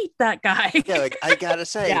 yeet that guy. Yeah, like I gotta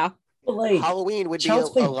say, Yeah. But like, Halloween would be a Child's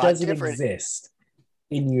Play lot doesn't different. exist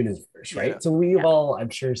in universe, right? Yeah. So we've Yeah. all, I'm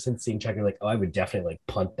sure, since seeing Chucky, like, oh, I would definitely like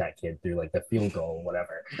punt that kid through like the field goal or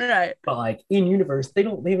whatever. Right. But like in universe, they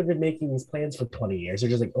haven't been making these plans for 20 years. They're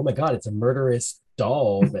just like, oh my god, it's a murderous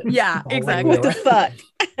doll. That Yeah, following exactly. me What the around.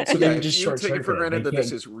 fuck? So Yeah, they if just you short take it for circuit granted that They this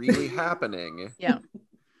can't- is really happening, Yeah.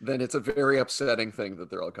 then it's a very upsetting thing that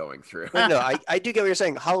they're all going through. Wait, no, I do get what you're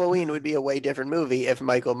saying. Halloween would be a way different movie if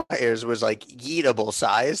Michael Myers was like yeetable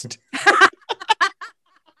sized.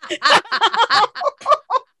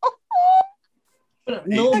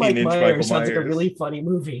 No, Mike 18-inch Myers Michael sounds like a Myers. really funny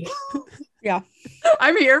movie.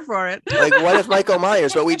 I'm here for it. Like, what if Michael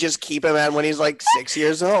Myers, but we just keep him at when he's like 6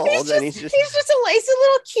 years old, and he's just He's just a lazy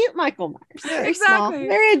little cute Michael Myers. Very small, exactly.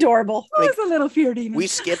 very adorable. Oh, it's a little fear demon. we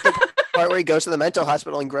skip the part where he goes to the mental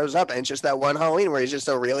hospital and grows up, and it's just that one Halloween where he's just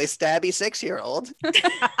a really stabby 6-year-old.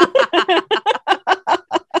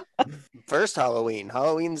 First Halloween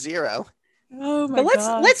 0. Oh my But let's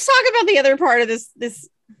god. let's talk about the other part of this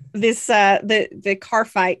the car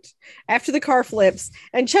fight after the car flips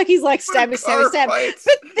and Chucky's like stabby stabby Car stab. fights.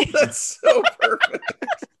 But That's so perfect.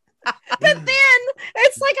 then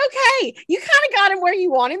it's like, okay, you kind of got him where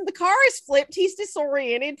you want him. The car is flipped. He's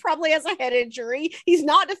disoriented, probably has a head injury. He's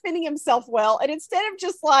not defending himself well. And instead of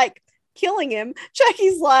just like killing him,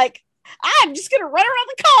 Chucky's like, I'm just going to run around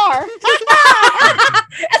the car.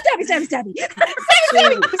 Stabby, stabby, stabby. Stabby,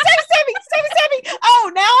 stabby, stabby, stabby, stabby.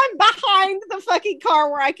 Oh, now I'm behind the fucking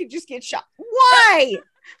car where I could just get shot. Why?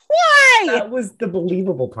 Why? That was the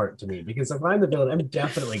believable part to me, because if I'm the villain, I'm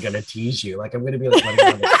definitely gonna tease you. Like I'm gonna be like running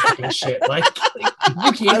around this fucking shit. Like you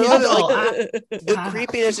I can't love it, handle like, the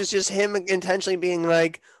creepiness is just him intentionally being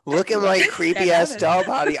like, look at my creepy ass have it. doll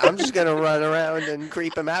body. I'm just going to run around and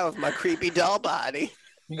creep him out with my creepy doll body.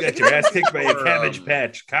 You got your ass kicked by a cabbage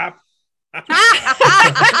patch, cop.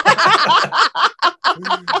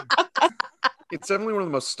 It's definitely one of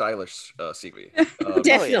the most stylish CV.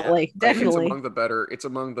 Definitely, I think definitely. it's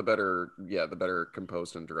among the better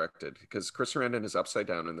composed and directed, because Chris Sarandon is upside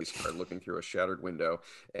down in this car looking through a shattered window,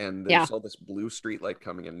 and there's all this blue street light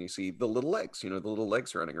coming in, and you see the little legs, the little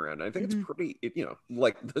legs running around. And I think it's pretty,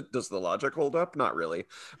 does the logic hold up? Not really,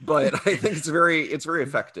 but I think it's very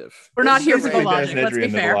effective. We're not here for the Right. logic. Let's be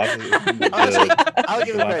fair. Honestly, I'll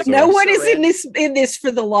give it credit. No Chris one is Sarandon- in this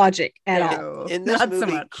for the logic at all. No, In this not so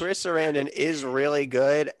movie, much. Chris Sarandon is really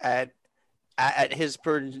good at his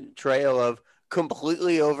portrayal of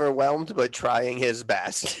completely overwhelmed but trying his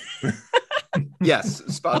best. Yes,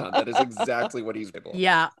 spot on. That is exactly what he's able.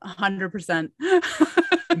 Yeah, 100%.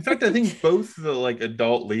 In fact, I think both the like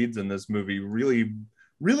adult leads in this movie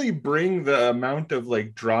really bring the amount of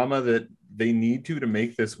like drama that they need to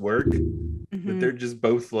make this work. That they're just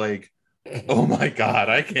both like, oh my god,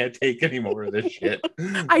 I can't take any more of this shit.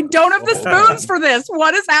 I don't have the spoons for this.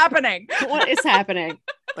 What is happening? What is happening?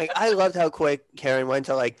 Like, I loved how quick Karen went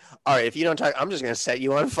to like, all right, if you don't talk, I'm just gonna set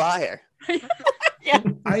you on fire.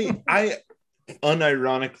 I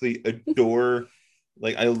unironically adore,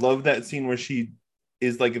 like, I love that scene where she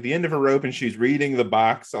is like at the end of her rope and she's reading the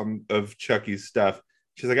box of Chucky's stuff.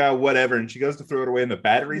 She's like, oh, whatever, and she goes to throw it away and the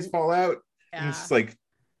batteries fall out. And it's just like,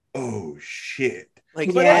 oh shit.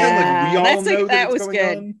 Like, But Yeah, we all that's like- know that it's was going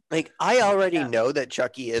good. on. Like, I already know that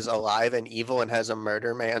Chucky is alive and evil and has a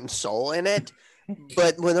murder man soul in it.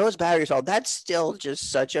 But when those batteries fall, that's still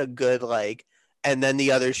just such a good, like, and then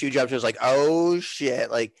the other shoe drops was like, oh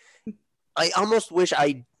shit. Like, I almost wish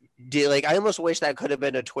I did, like, I almost wish that could have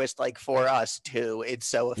been a twist, like, for us too. It's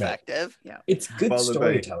so effective. It's good Followed by-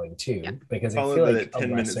 storytelling too, because I Followed feel by like that a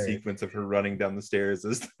 10-minute lesser. sequence of her running down the stairs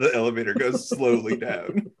as the elevator goes slowly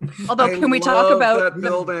down. Although, can we talk love about that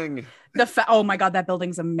building? oh my god, that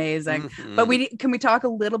building's amazing. Mhm. But can we talk a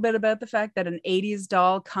little bit about the fact that an 80s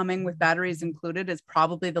doll coming with batteries included is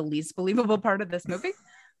probably the least believable part of this movie?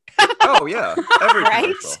 Oh yeah,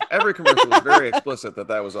 Right? every commercial was very explicit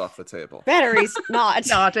that was off the table. Batteries not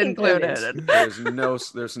Not included. There's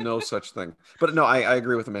no such thing. But no, I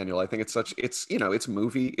agree with Emmanuel. I think it's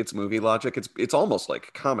movie logic. It's almost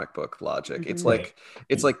like comic book logic. It's Right.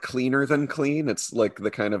 like cleaner than clean. It's like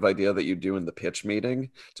the kind of idea that you do in the pitch meeting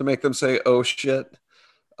to make them say, "Oh shit."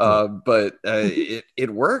 But it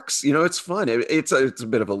works. It's fun. It's a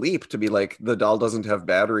bit of a leap to be like, the doll doesn't have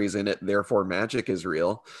batteries in it, therefore magic is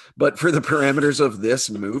real. But for the parameters of this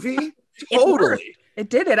movie, totally. It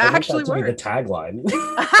did. It I want actually that to be worked. the tagline.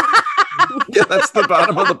 Yeah, that's the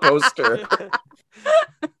bottom of the poster.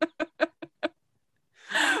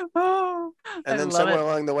 Oh, I And then love somewhere it.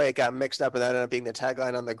 along the way, it got mixed up and that ended up being the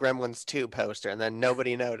tagline on the Gremlins 2 poster. And then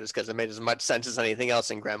nobody noticed because it made as much sense as anything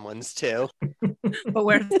else in Gremlins 2. But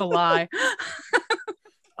where's the lie?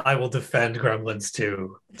 I will defend Gremlins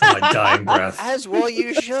 2 to my dying breath. As well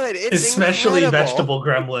you should. It's Especially incredible. Vegetable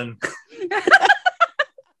Gremlin.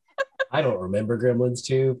 I don't remember Gremlins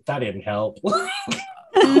 2. That didn't help.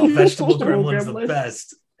 Oh, Vegetable Vegetable Gremlin's the Gremlin.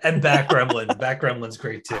 best. And Back Gremlin. Back Gremlin's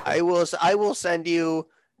great too. I will send you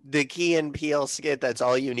the Key and Peele skit. That's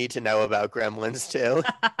all you need to know about Gremlins 2.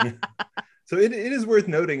 So it is worth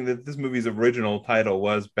noting that this movie's original title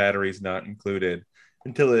was Batteries Not Included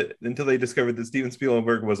until they discovered that Steven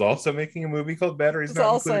Spielberg was also making a movie called Batteries It's Not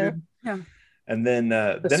also- Included. Yeah. And then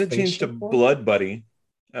it changed to spaceship one? Blood Buddy,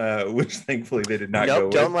 which thankfully they did not go Nope,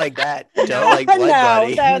 with. don't like that. Don't like Blood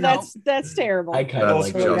no, Buddy. no, that's terrible. I kind of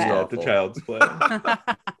Also like chose that. off the Child's Play.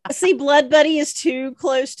 See, Blood Buddy is too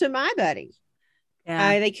close to My Buddy.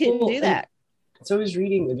 Yeah. They couldn't Well, do that. So I was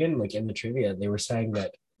reading again, like in the trivia, they were saying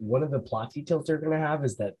that one of the plot details they're going to have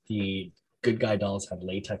is that the good guy dolls had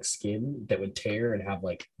latex skin that would tear and have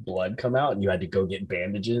like blood come out, and you had to go get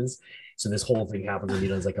bandages. So this whole thing happened when he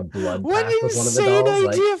does like a blood What pact with one of the insane dolls.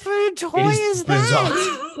 Like, idea for a toy it is bizarre.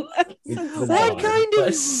 that? It's What bizarre, kind but-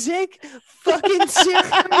 of sick fucking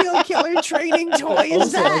serial killer training toy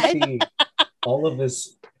is Also, that? all of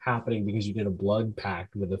this happening because you did a blood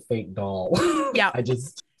pact with a fake doll. Yeah. I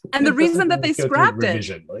just And the it reason doesn't that they go through scrapped it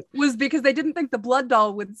revision. Like, was because they didn't think the blood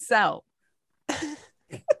doll would sell.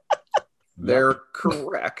 They're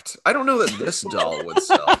correct. I don't know that this doll would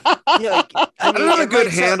sell. Yeah, like, I don't have a it good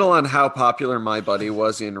might sell- handle on how popular My Buddy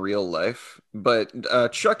was in real life, but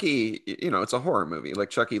Chucky, it's a horror movie. Like,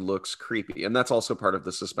 Chucky looks creepy, and that's also part of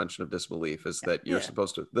the suspension of disbelief, is that you're Yeah.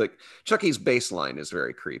 supposed to, like, Chucky's baseline is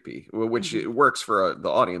very creepy, which it works for the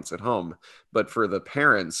audience at home, but for the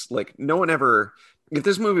parents, like, no one ever. If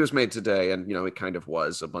this movie was made today, and it kind of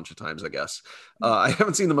was a bunch of times, I guess. I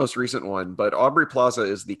haven't seen the most recent one, but Aubrey Plaza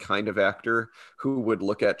is the kind of actor who would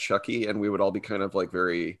look at Chucky, and we would all be kind of like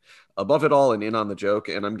very above it all and in on the joke.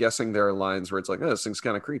 And I'm guessing there are lines where it's like, oh, this thing's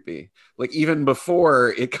kind of creepy. Like, even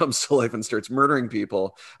before it comes to life and starts murdering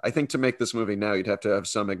people, I think to make this movie now, you'd have to have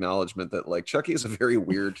some acknowledgement that, like, Chucky is a very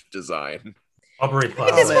weird design. Aubrey At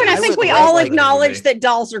Plaza. this man, point, I I think would we love, all like, acknowledge movie. that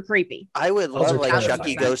dolls are creepy. I would Those love are like terrifying.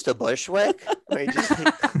 Chucky Goes to Bushwick. Where he just,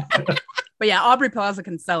 But yeah, Aubrey Plaza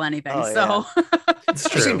can sell anything. Oh, so It's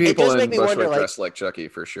I've seen true. people does in make me Bushwick wonder, like- dressed like Chucky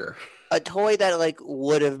for sure. a toy that like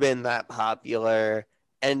would have been that popular,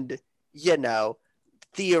 and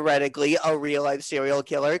theoretically, a real life serial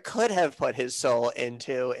killer could have put his soul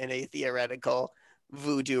into in a theoretical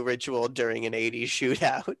voodoo ritual during an 80s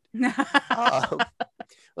shootout. Um,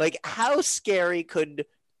 Like, how scary could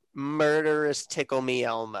murderous Tickle Me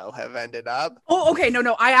Elmo have ended up? Oh, okay.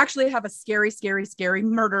 No. I actually have a scary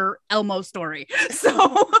murder Elmo story.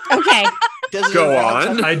 So Okay. Does it Go involve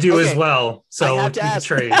on. I do as Okay. well. So I have to keep the ask,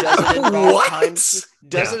 trade. does it involve What? Times?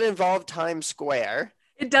 Does Yeah. it involve Times Square?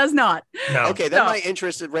 it does not. No. Okay, then No. my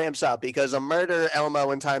interest ramps up because a murder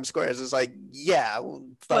Elmo in Times Square is like, yeah, Well,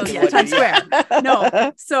 fucking yeah, what- Times Square.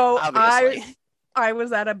 No. So Obviously. I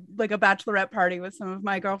was at a bachelorette party with some of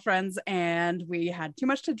my girlfriends, and we had too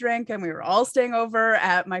much to drink, and we were all staying over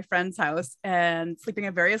at my friend's house and sleeping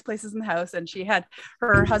at various places in the house. And she had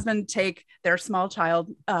her husband take their small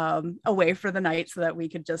child away for the night so that we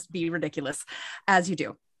could just be ridiculous, as you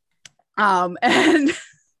do. And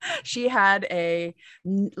she had a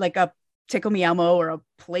Tickle Me Elmo or a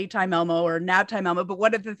Playtime Elmo or Nap Time Elmo. But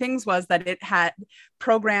one of the things was that it had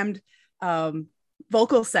programmed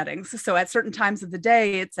vocal settings. So at certain times of the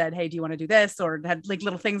day, it said, hey, do you want to do this? Or it had like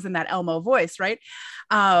little things in that Elmo voice, right?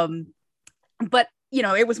 But,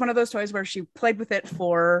 it was one of those toys where she played with it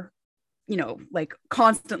for, like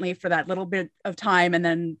constantly for that little bit of time. And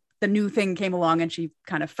then the new thing came along and she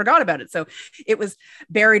kind of forgot about it. So it was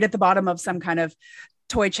buried at the bottom of some kind of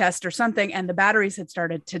toy chest or something, and the batteries had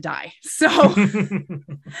started to die. So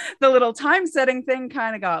the little time setting thing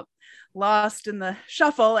kind of got lost in the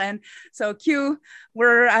shuffle. And so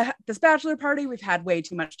we're at this bachelor party. We've had way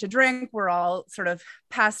too much to drink. We're all sort of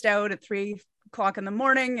passed out at 3:00 in the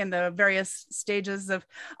morning in the various stages of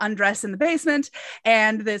undress in the basement.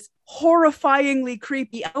 And this horrifyingly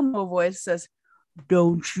creepy Elmo voice says,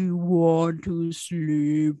 don't you want to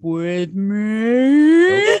sleep with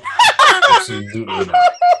me? Absolutely not.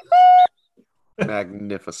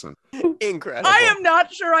 Magnificent. Incredible. I am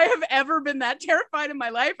not sure I have ever been that terrified in my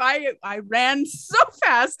life. I ran so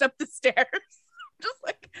fast up the stairs. Just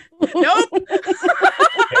like, nope.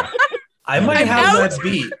 I might I'm have out. that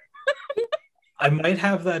beat. I might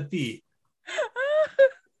have that beat.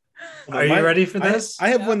 Hold on, Are you my- ready for this? I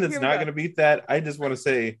have Yeah, one that's here we not go. going to beat that. I just want to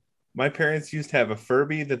say my parents used to have a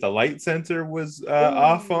Furby that the light sensor was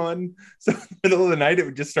off on. So in the middle of the night, it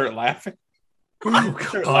would just start laughing. Oh,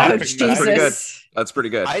 Start God. laughing. That's pretty good. Jesus. That's pretty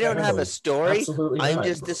good. I don't have a story. Absolutely I'm not.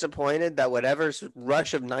 just disappointed that whatever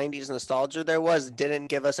rush of 90s nostalgia there was didn't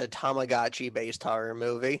give us a Tamagotchi based horror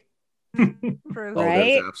movie. Oh, Right?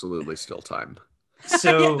 there's absolutely still time.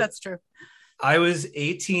 So Yeah, that's true. I was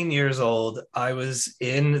 18 years old. I was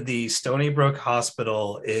in the Stony Brook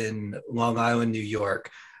Hospital in Long Island, New York.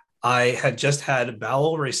 I had just had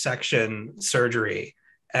bowel resection surgery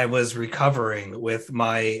and was recovering with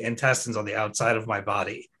my intestines on the outside of my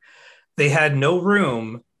body. They had no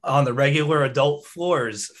room on the regular adult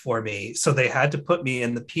floors for me, so they had to put me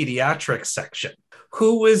in the pediatric section.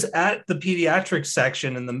 Who was at the pediatric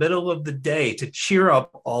section in the middle of the day to cheer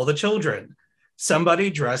up all the children? Somebody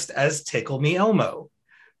dressed as Tickle Me Elmo,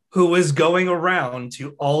 who was going around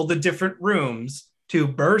to all the different rooms to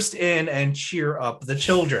burst in and cheer up the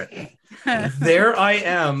children. There I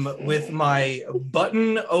am with my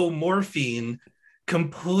button morphine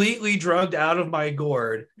completely drugged out of my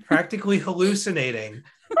gourd, practically hallucinating.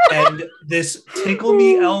 And this Tickle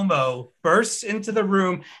Me Elmo bursts into the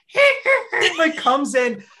room, like comes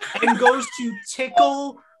in and goes to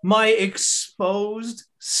tickle my exposed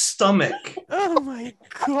stomach Oh my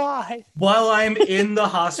god. while I'm in the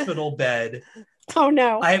hospital bed. Oh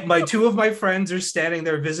no. My two of my friends are standing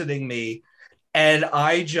there visiting me, and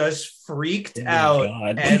I just freaked Oh my out.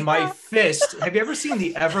 God. And my fist. Have you ever seen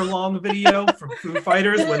the Everlong video from Foo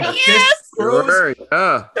Fighters when the Yes! fist grows? Sure,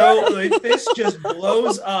 yeah. So the fist just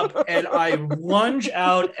blows up, and I lunge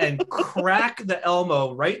out and crack the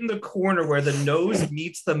Elmo right in the corner where the nose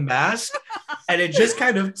meets the mask, and it just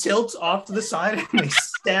kind of tilts off to the side, and they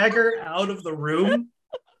stagger out of the room.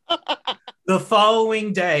 The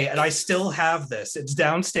following day, and I still have this, it's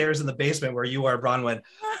downstairs in the basement where you are, Bronwyn.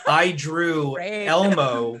 I drew Great.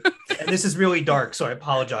 Elmo, and this is really dark, so I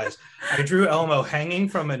apologize. I drew Elmo hanging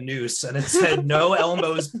from a noose, and it said, "No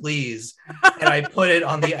Elmos, please." And I put it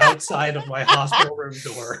on the outside of my hospital room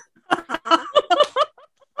door.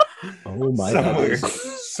 Oh my somewhere, God.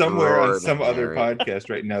 somewhere on some other Extraordinary. podcast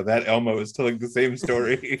right now, that Elmo is telling the same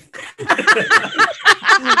story.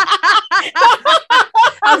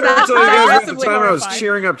 Oh, that's So you guys, at the aggressively time I was horrifying.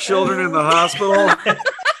 cheering up children in the hospital.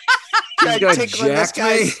 This guy tickling this jacked me.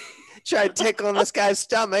 guy's tried tickling this guy's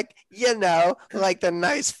stomach, like the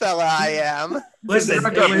nice fella I am. Listen, You're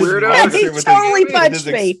not it that was weirdo. Monster He with totally his punched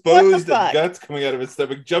me. What the exposed fuck? guts coming out of his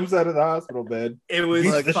stomach, jumps out of the hospital bed. It was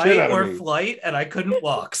Beats the shit fight out of or me. flight, and I couldn't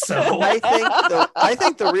walk. So I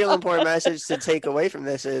think the real important message to take away from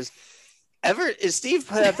this is Steve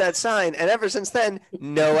put up that sign, and ever since then,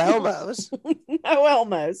 no Elmos. No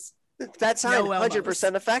Elmos. That sign, No Elmos.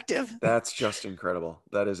 100% effective. That's just incredible.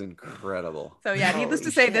 That is incredible. So yeah, needless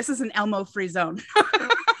to say, this is an Elmo-free zone.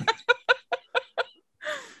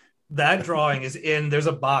 That drawing is in. There's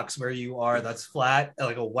a box where you are that's flat,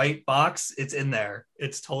 like a white box. It's in there.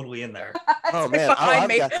 It's totally in there. Oh It's man, behind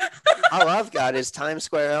me. all I've got is Times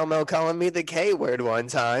Square Elmo calling me the K word one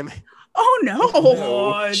time. Oh no!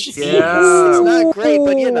 What? Yeah. It's not great,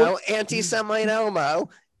 but anti-Semite Elmo.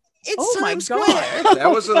 It's Oh my Times God. Square. That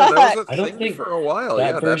was a I don't thing think for a while.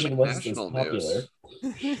 that Yeah, version that wasn't as national popular.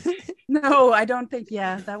 news. No, I don't think.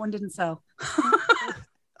 Yeah, that one didn't sell.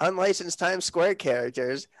 Unlicensed Times Square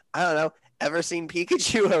characters. I don't know. Ever seen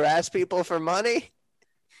Pikachu harass people for money?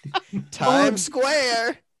 Times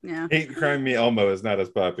Square. Yeah. Hate Crime Me Elmo is not as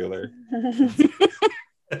popular.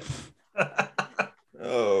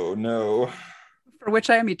 Oh no. For which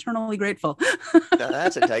I am eternally grateful. Now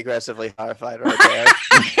that's a digressively horrified right there.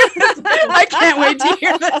 I can't wait to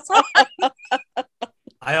hear this one.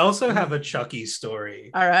 I also have a Chucky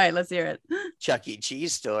story. All right, let's hear it. Chuck E.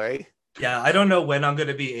 Cheese story. Yeah, I don't know when I'm going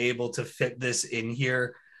to be able to fit this in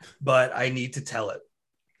here, but I need to tell it.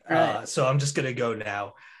 All right. So I'm just going to go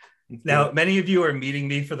now. Now, many of you are meeting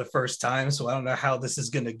me for the first time, so I don't know how this is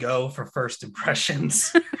going to go for first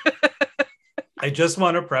impressions. I just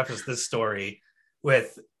want to preface this story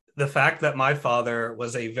with the fact that my father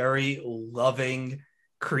was a very loving,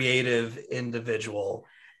 creative individual.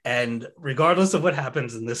 And regardless of what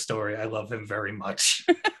happens in this story, I love him very much.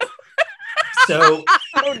 So,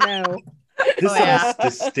 Oh no. This Oh, yeah.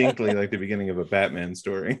 sounds distinctly like the beginning of a Batman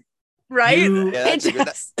story. Right? you- Yeah, that's a good-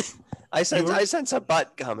 It I sense were- I sense a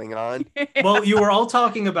butt coming on. well, you were all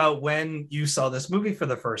talking about when you saw this movie for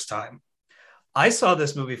the first time. I saw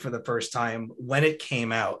this movie for the first time when it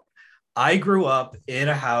came out. I grew up in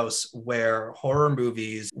a house where horror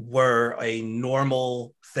movies were a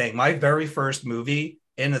normal thing. My very first movie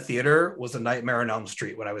in the theater was A Nightmare on Elm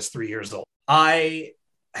Street when I was 3 years old. I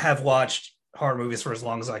have watched horror movies for as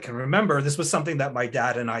long as I can remember. This was something that my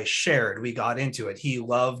dad and I shared. We got into it. He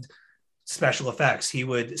loved special effects. He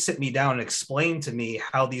would sit me down and explain to me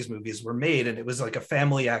how these movies were made, and it was like a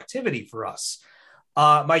family activity for us.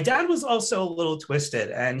 My dad was also a little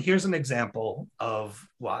twisted, and here's an example of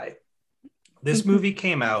why. This movie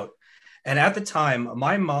came out, and at the time,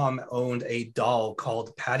 my mom owned a doll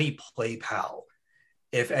called Patty Play Pal,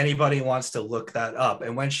 if anybody wants to look that up.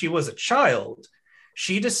 And when she was a child,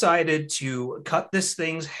 she decided to cut this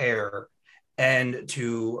thing's hair and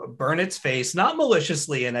to burn its face, not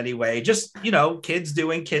maliciously in any way, just, kids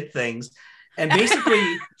doing kid things. And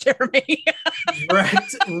basically Jeremy.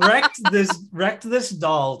 wrecked this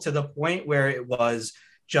doll to the point where it was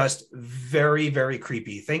just very, very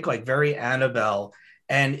creepy. Think like very Annabelle.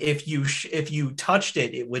 And if you touched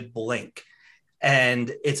it, it would blink.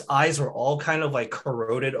 And its eyes were all kind of like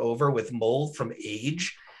corroded over with mold from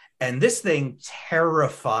age. And this thing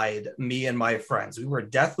terrified me and my friends. We were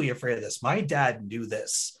deathly afraid of this. My dad knew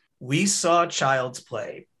this. We saw Child's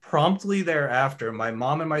Play. Promptly thereafter, my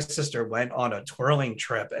mom and my sister went on a twirling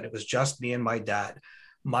trip, and it was just me and my dad.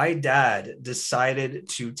 My dad decided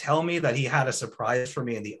to tell me that he had a surprise for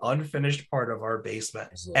me in the unfinished part of our basement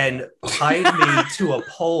and tied me to a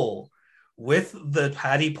pole with the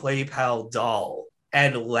Patty Play Pal doll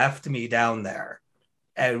and left me down there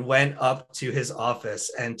and went up to his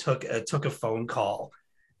office and took a phone call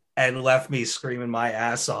and left me screaming my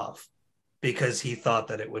ass off because he thought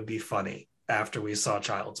that it would be funny after we saw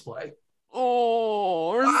Child's Play.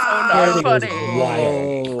 Oh, so Everything not was funny.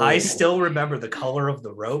 wild. I still remember the color of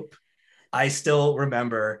the rope. I still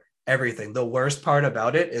remember everything. The worst part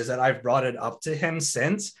about it is that I've brought it up to him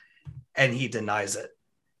since, and he denies it.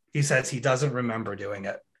 He says he doesn't remember doing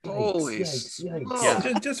it. Holy Yikes, yikes, yikes.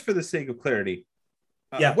 Yeah. Just for the sake of clarity.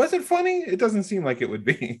 Yeah. Was it funny? It doesn't seem like it would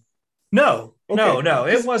be. No, no,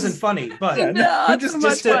 Okay. it wasn't funny. But Yeah, Not just- so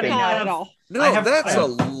just much tipping. funny. Not No. at all. No, I have- that's I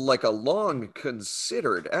a long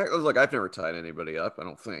considered. Look, I've never tied anybody up. I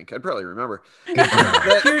don't think I'd probably remember.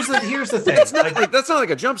 here's the thing. It's not Like, like that's not like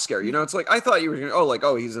a jump scare, It's like I thought you were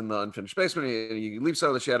going, he's in the unfinished basement. He leaps out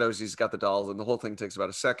of the shadows. He's got the dolls, and the whole thing takes about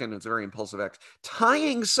a second. It's a very impulsive act.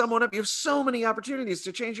 Tying someone up, you have so many opportunities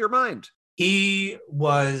to change your mind. he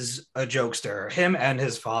was a jokester. Him and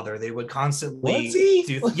his father, they would constantly Was he?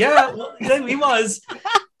 he was.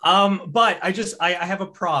 But I have a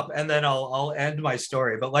prop, and then I'll end my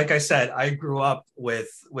story. But like I said, I grew up with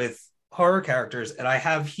horror characters, and I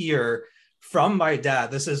have here from my dad.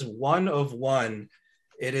 This is one of one.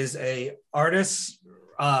 It is a artist's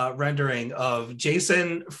rendering of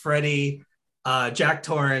Jason, Freddy, Jack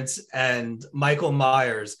Torrance, and Michael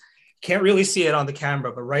Myers. can't really see it on the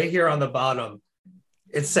camera, but right here on the bottom,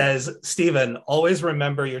 it says, Stephen, always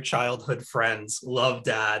remember your childhood friends. Love,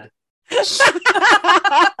 Dad. That's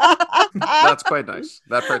quite nice.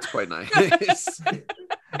 That part's quite nice.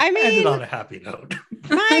 I Ended mean, on a happy note.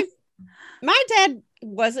 my dad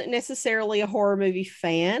wasn't necessarily a horror movie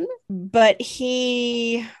fan, but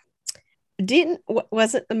he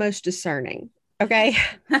wasn't the most discerning. Okay.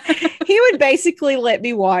 He would basically let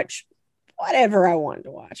me watch whatever I wanted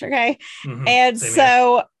to watch. Okay. Mhm. And Same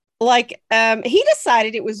so he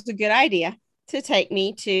decided it was a good idea to take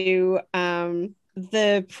me to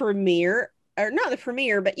the premiere, or not the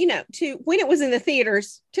premiere, but to when it was in the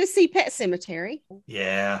theaters, to see Pet Sematary.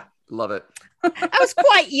 Yeah. Love it. I was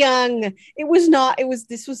quite young.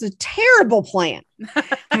 This was a terrible plan.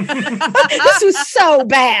 This was so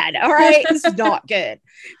bad. All right. This is not good.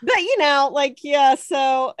 But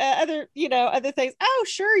so other things. Oh,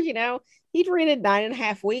 sure. He'd rented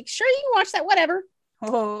 9.5 weeks. Sure, you can watch that, whatever.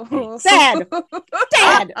 Oh, Dad. My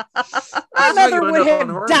That's how mother you end would up on have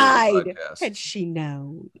Horror died Movie Podcast. had she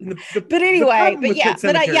known. The But anyway, problem with Pet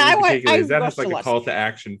Sematary I in particular is that watched has like a a lot. call to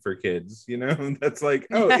action for kids. That's like,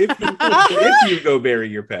 oh, if you go bury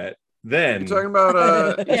your pet, then You talking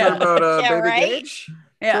about Yeah. Yeah, Baby right? Gage?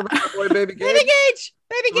 yeah. Talking about boy Baby Gage?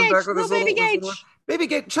 Baby Gage. Coming back with Little his Baby his Gage. Baby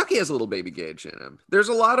Gage. Chucky has a little Baby Gage in him. There's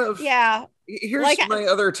a lot of Yeah. Here's Like, my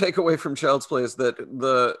other takeaway from Child's Play is that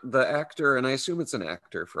the actor, and I assume it's an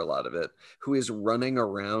actor for a lot of it, who is running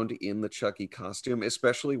around in the Chucky costume,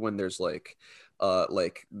 especially when there's like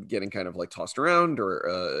getting kind of like tossed around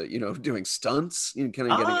or doing stunts,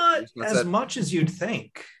 kind of getting As much as you'd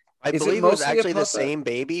think. I Is it believe it was mostly a actually the puppet? same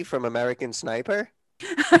baby from American Sniper.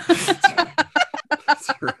 That's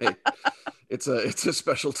right. It's a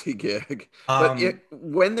specialty gig. But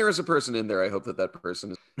when there is a person in there, I hope that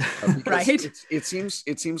person is because Right.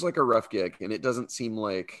 it seems like a rough gig, and it doesn't seem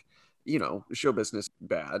like show business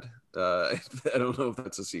bad. I don't know if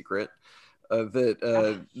that's a secret.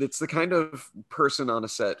 It's the kind of person on a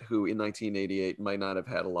set who in 1988 might not have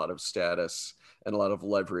had a lot of status and a lot of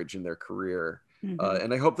leverage in their career.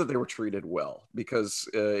 And I hope that they were treated well, because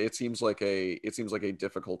it seems like a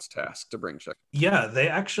difficult task to bring Chucky. Yeah, they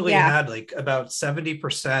actually Yeah. had like about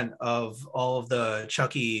 70% of all of the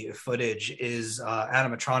Chucky footage is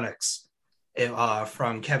animatronics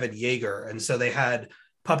from Kevin Yeager. And so they had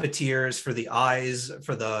puppeteers for the eyes,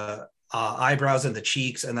 for the eyebrows and the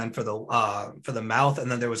cheeks, and then for the mouth. And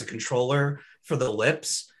then there was a controller for the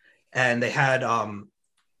lips. And they had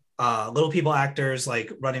little people actors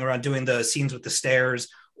like running around doing the scenes with the stairs,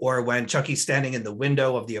 or when Chucky's standing in the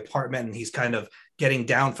window of the apartment and he's kind of getting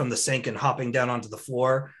down from the sink and hopping down onto the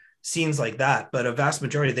floor, scenes like that. But a vast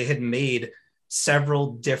majority, they had made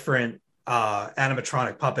several different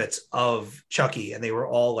animatronic puppets of Chucky, and they were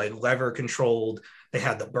all like lever controlled. They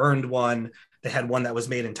had the burned one. They had one that was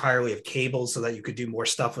made entirely of cables so that you could do more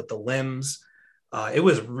stuff with the limbs. It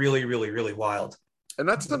was really, really, really wild. And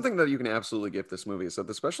that's something that you can absolutely give this movie, is that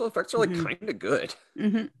the special effects are like kind of good.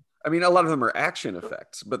 Mm-hmm. I mean, a lot of them are action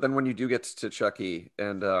effects, but then when you do get to Chucky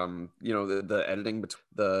and the editing between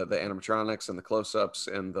the animatronics and the close-ups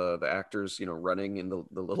and the actors running in the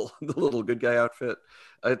little good guy outfit,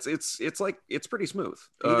 it's pretty smooth.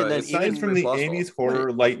 aside from the Lost 80s World.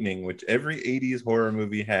 horror lightning, which every 80s horror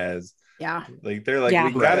movie has, Yeah. like they're like, Yeah.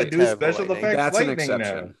 we gotta Right. do Terrible special lightning. effects That's an lightning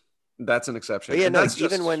exception. now. That's an exception. But yeah, And no, that's even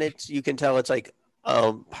just- when you can tell it's like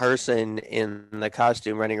a person in the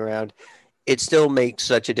costume running around, it still makes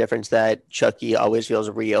such a difference that Chucky always feels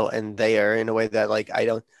real and there in a way that like I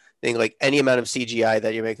don't think like any amount of CGI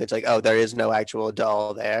that you make, it's like, oh, there is no actual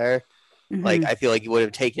doll there. Mm-hmm. Like I feel like you would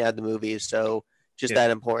have taken out the movies. So just Yeah.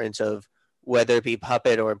 that importance of whether it be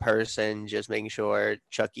puppet or in person, just making sure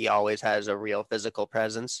Chucky always has a real physical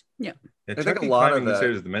presence. Yeah, I think Chucky a lot of climbing the that-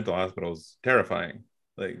 stairs at the mental hospital is terrifying.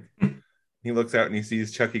 Like he looks out and he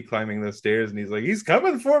sees Chucky climbing those stairs and he's like, he's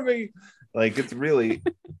coming for me. Like it's really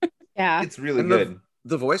Yeah. really And good.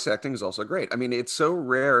 The voice acting is also great. I mean, it's so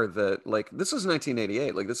rare that like this is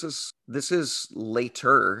 1988. Like this is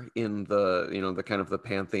later in the the kind of the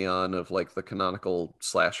pantheon of like the canonical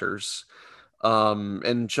slashers.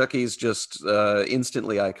 And Chucky's just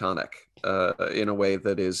instantly iconic in a way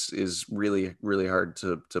that is really, really hard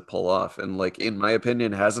to pull off, and like in my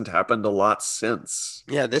opinion hasn't happened a lot since.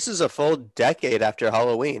 Yeah, this is a full decade after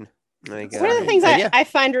Halloween. Like, One of the things and yeah. I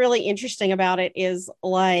find really interesting about it is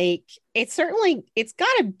like it's certainly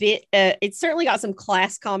got some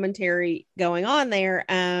class commentary going on there.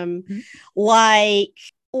 Like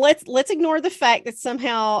let's ignore the fact that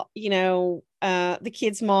somehow the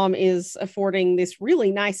kid's mom is affording this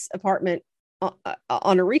really nice apartment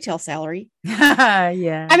on a retail salary.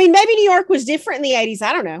 Yeah. I mean, maybe New York was different in the 80s.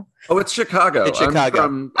 I don't know. Oh, it's Chicago. It's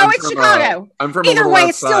Chicago. It's Chicago. I'm from Either a little way,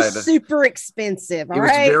 it's outside. still super expensive. All It was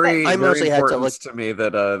right. very, I very mostly had to important look- to me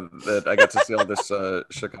that I got to see all this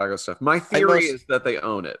Chicago stuff. My theory is that they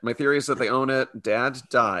own it. Dad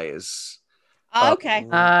dies. Okay.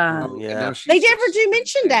 And Yeah. now she's They never just- do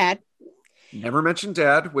mention Dad. Never mentioned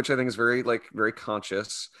Dad, which I think is very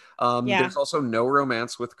conscious. Yeah. There's also no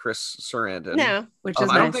romance with Chris Sarandon. No. Which is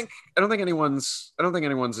I don't nice. think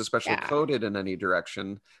anyone's especially Yeah. coded in any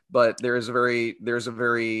direction, but there's a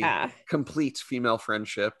very Yeah. complete female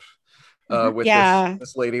friendship with Yeah.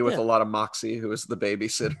 this lady with Yeah. a lot of moxie who is the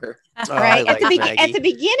babysitter. Oh, Right I at the like at Maggie. the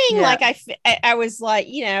beginning, Yeah. like I was like,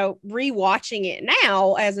 rewatching it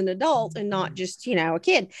now as an adult and not just a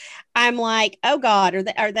kid. I'm like, oh God,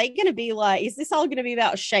 are they going to be like? Is this all going to be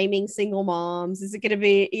about shaming single moms? Is it going to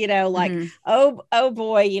be like, Mhm. oh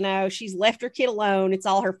boy, she's left her kid alone. It's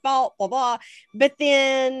all her fault. Blah blah. But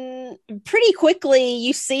then pretty quickly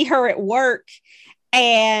you see her at work,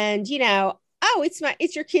 and oh,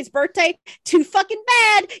 it's your kid's birthday. Too fucking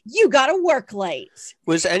bad. You got to work late.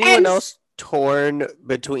 Was anyone And- else torn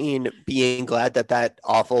between being glad that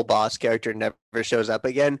awful boss character never shows up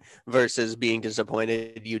again versus being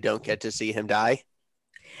disappointed you don't get to see him die?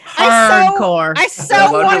 Hardcore. I A so lot of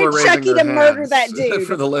people wanted are raising Chucky their to murder hands. that dude.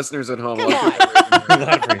 For the listeners at home, Come a lot of people are raising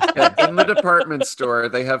their hands. on. In the department store,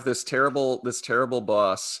 they have this terrible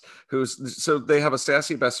boss so they have a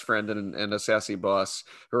sassy best friend and a sassy boss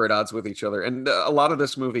who are at odds with each other. And a lot of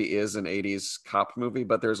this movie is an 80s cop movie,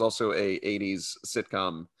 but there's also a 80s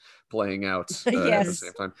sitcom playing out at the Yes.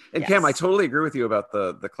 same time. And Cam, I Yes. totally agree with you about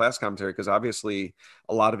the class commentary, because obviously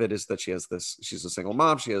a lot of it is that she's a single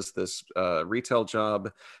mom, she has this retail job,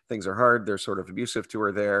 things are hard, they're sort of abusive to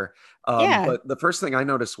her there. Yeah. But the first thing I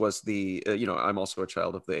noticed was the I'm also a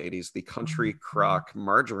child of the 80s, the Country Crock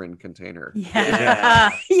margarine container.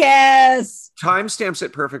 Yeah. Yes. Timestamps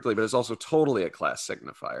it perfectly, but it's also totally a class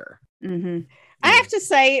signifier. Mhm. I have to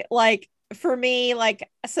say, like, for me, like,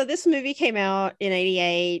 so this movie came out in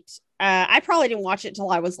 88. I probably didn't watch it till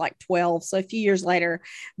I was like 12, so a few years later.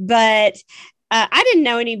 But I didn't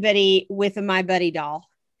know anybody with a My Buddy doll.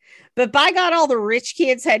 But by God, all the rich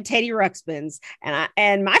kids had Teddy Ruxpins,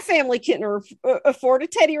 and my family couldn't afford a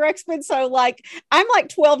Teddy Ruxpin. So, like, I'm like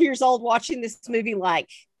 12 years old watching this movie, like,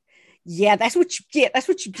 yeah, that's what you get. That's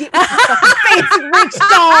what you get with your fucking fancy rich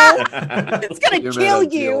doll. It's gonna You made kill a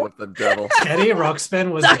deal you. with the devil. Teddy Ruxpin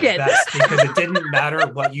was Suck the it. best because it didn't matter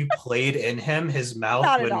what you played in him, his mouth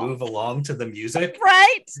Not at would all. move along to the music.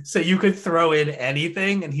 Right? So you could throw in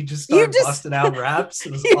anything and he just You started just- busting out raps.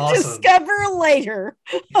 It was You awesome. discover later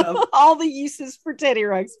Yep. all the uses for Teddy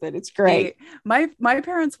Ruxpin. It's great. Hey, my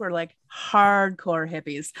parents were like hardcore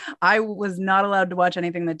hippies. I was not allowed to watch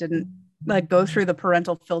anything that didn't like go through the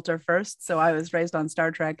parental filter first. So I was raised on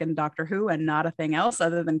Star Trek and Doctor Who and not a thing else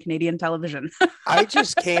other than Canadian television. I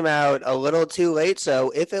just came out a little too late,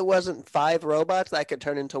 so if it wasn't 5 robots that could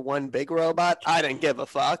turn into one big robot, I didn't give a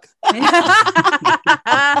fuck.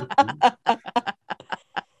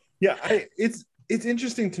 Yeah, it's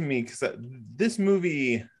interesting to me because this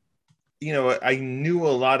movie, I knew a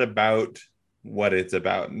lot about what it's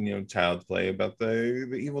about, child's play, about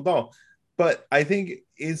the evil doll, but I think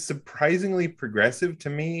is surprisingly progressive to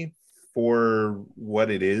me for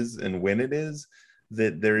what it is and when it is,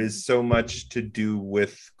 that there is so much to do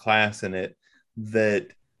with class in it that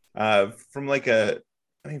from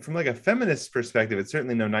a feminist perspective, it's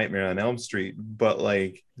certainly no Nightmare on Elm Street, but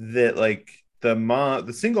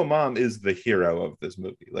the single mom is the hero of this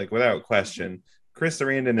movie, like without question. Chris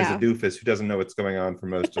Sarandon is Yeah. a doofus who doesn't know what's going on for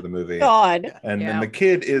most of the movie. God. And Yeah. then the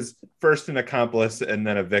kid is first an accomplice and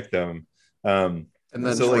then a victim. And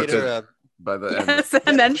then So, like, Later, by the end, Yes,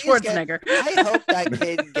 and then Please get- Schwarzenegger. I hope that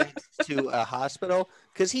kid gets to a hospital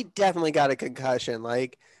because he definitely got a concussion.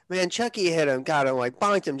 Like, man, Chucky hit him, got him, like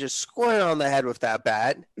bonked him just square on the head with that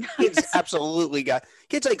bat. Kid's absolutely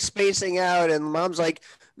kid's like spacing out, and mom's like,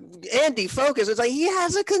 Andy, focus. It's like he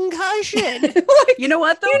has a concussion. You know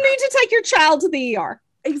what though? You need to take your child to the ER.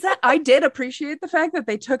 Exactly. I did appreciate the fact that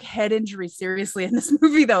they took head injury seriously in this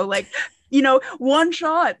movie, though. Like, one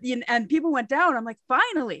shot and people went down. I'm like,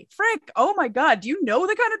 finally, frick. Oh my God. Do you know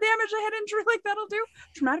the kind of damage a head injury like that'll do?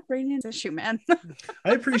 Traumatic brain issue, man.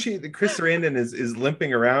 I appreciate that Chris Sarandon is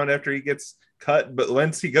limping around after he gets cut, but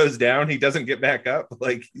once he goes down, he doesn't get back up.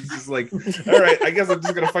 Like, he's just like, all right, I guess I'm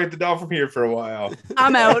just gonna fight the doll from here for a while.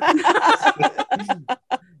 I'm out.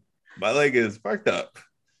 My leg is fucked up.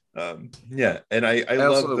 Yeah, and I I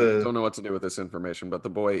love also don't the know what to do with this information, but the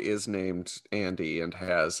boy is named Andy and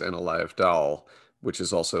has an alive doll, which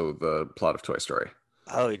is also the plot of Toy Story.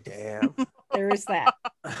 Oh damn! There is that.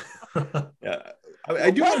 Yeah,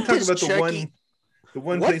 I do want to talk about the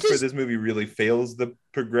one what place where does- this movie really fails the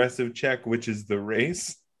progressive check, which is the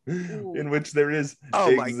race, in which there is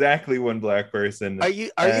Oh my- exactly one black person. Are you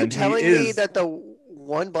and he telling me is- that the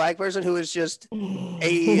one black person who is just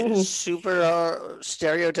a super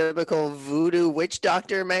stereotypical voodoo witch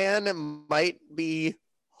doctor man might be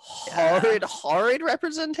horrid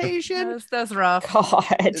representation? That's rough. God,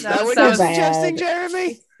 Is that what so you're bad. suggesting,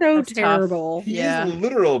 Jeremy? So That's tough. terrible. He Yeah. is a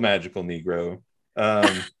literal magical Negro.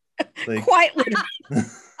 Like Quite literally.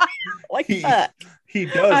 Like he, that. he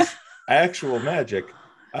does actual magic.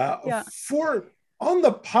 Yeah. For on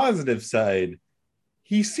the positive side,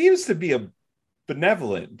 he seems to be a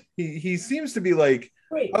benevolent. He seems to be like,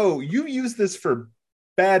 Wait, oh, you use this for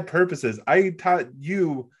bad purposes. I taught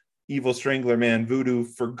you, evil strangler man, voodoo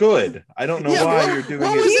for good. I don't know Yeah, why what- you're doing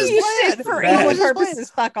what it. was You his for used plan? it for Bad. evil What was his purposes.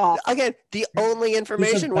 Fuck off. Again, the only he's a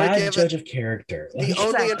information we're bad given. judge of character. The Like, only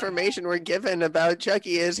Exactly. information we're given about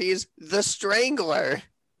Chucky is he's the strangler.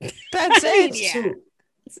 That's it. Yeah. so-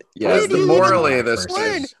 Yeah, Where do you morally, even this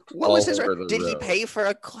learn? is What was all his? over the Did he road. pay for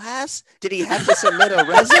a class? Did he have to submit a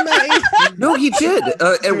resume? No, he did.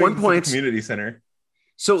 At Doing one for the point, community center.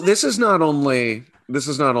 so this is not only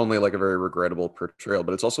like a very regrettable portrayal,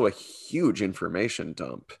 but it's also a huge information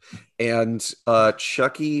dump. And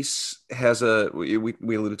Chucky has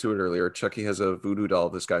we alluded to it earlier. Chucky has a voodoo doll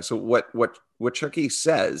of this guy. So what Chucky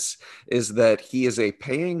says is that he is a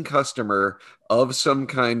paying customer of some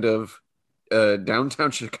kind of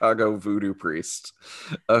downtown Chicago voodoo priest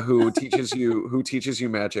who teaches you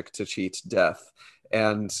magic to cheat death.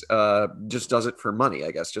 And just does it for money,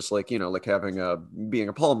 I guess, just like, like being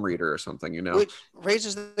a palm reader or something, Which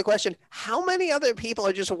raises the question: how many other people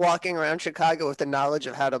are just walking around Chicago with the knowledge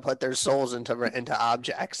of how to put their souls into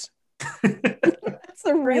objects? That's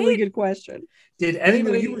a really Right? good question. Did Anyway,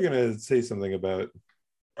 anybody? you were gonna say something about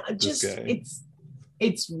just guy.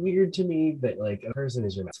 it's weird to me that like a person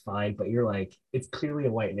is your that's fine, but you're like, it's clearly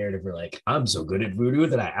a white narrative. You're like, I'm so good at voodoo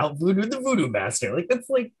that I out voodooed the voodoo master. Like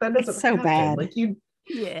that doesn't It's so happen. bad. Like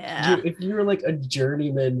Yeah. if you're like a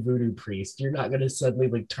journeyman voodoo priest, you're not gonna suddenly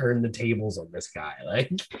like turn the tables on this guy. Like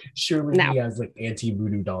surely No. he has like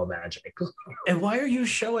anti-voodoo doll magic. And why are you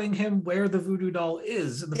showing him where the voodoo doll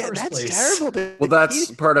is in the Yeah, first that's place? terrible. Well, that's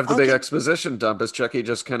part of the big Okay. exposition dump. Is Chucky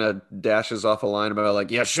just kind of dashes off a line about like,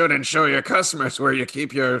 you shouldn't show your customers where you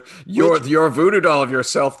keep your voodoo doll of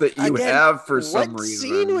yourself that you Again, have for some what reason.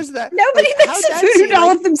 scene was that? Nobody Like, how'd makes a that voodoo scene, doll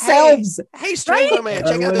like, of themselves. Hey, Strangler Man, check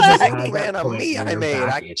out Everyone this just voodoo has man that on point me where I your made.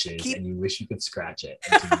 back I itches keep- and you wish you could scratch it.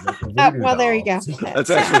 until you make a voodoo Well, there you doll. go. That's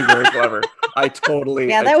actually very clever. I totally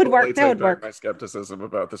Yeah, that would work. totally That would take back work. my skepticism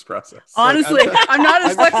about this process. Honestly, I'm- I'm not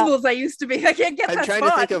as I'm- flexible as I used to be. I can't get I'm that trying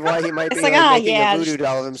spot. to think of why he might It's be like, making yeah, a voodoo just-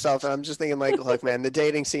 doll of himself, and I'm just thinking, like, look, man, the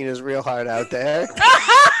dating scene is real hard out there.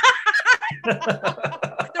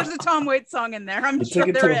 There's a Tom Waits song in there. I'm You sure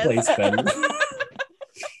took it to there a is. place, Ben.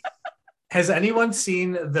 Has anyone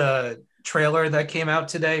seen the trailer that came out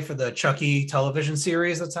today for the Chucky television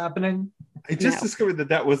series that's happening? I just No. discovered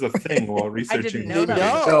that was a thing while researching. know this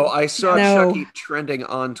that. movie. No. So I saw No. Chucky trending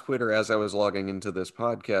on Twitter as I was logging into this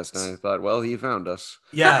podcast, and I thought, well, he found us.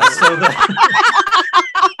 Yeah, so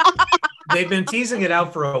they've been teasing it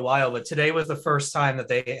out for a while, but today was the first time that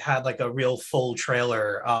they had like a real full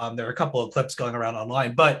trailer. There are a couple of clips going around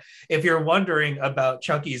online, but if you're wondering about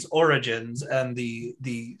Chucky's origins and the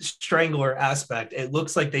Strangler aspect, it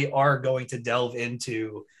looks like they are going to delve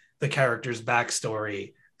into the character's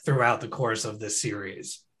backstory throughout the course of this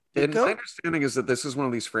series. And Go- my understanding is that this is one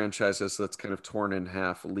of these franchises that's kind of torn in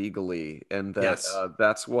half legally, and that Yes.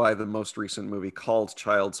 that's why the most recent movie called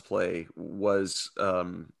Child's Play was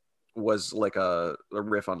like a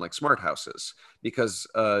riff on like smart houses, because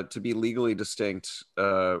to be legally distinct,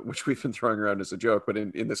 which we've been throwing around as a joke, but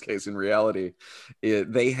in this case, in reality,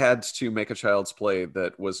 they had to make a Child's Play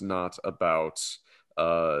that was not about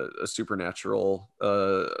a supernatural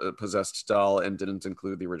possessed doll and didn't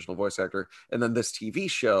include the original voice actor. And then this TV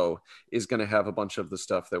show is going to have a bunch of the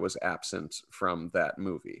stuff that was absent from that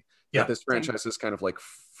movie. Yeah. But this franchise is kind of like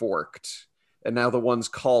forked, and now the ones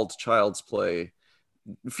called Child's Play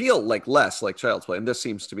feel like less like Child's Play, and this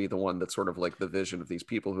seems to be the one that's sort of like the vision of these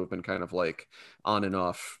people who have been kind of like on and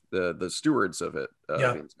off the stewards of it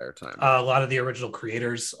Yeah. the entire time. A lot of the original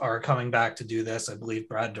creators are coming back to do this. I believe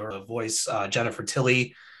Brad Dourif voice Jennifer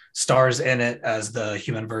Tilly stars in it as the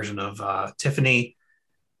human version of Tiffany,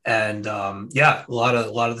 and yeah, a lot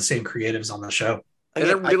of the same creatives on the show. And it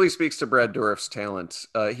Again, really speaks to Brad Dourif's talent.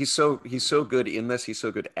 He's so good in this. He's so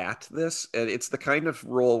good at this, and it's the kind of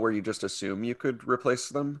role where you just assume you could replace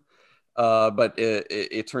them. But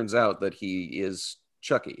it turns out that he is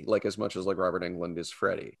Chucky, like as much as like Robert Englund is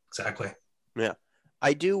Freddy. Exactly.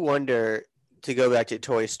 I do wonder, to go back to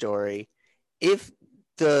Toy Story, if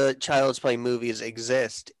the Child's Play movies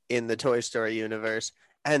exist in the Toy Story universe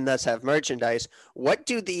and thus have merchandise, what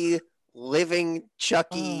do the living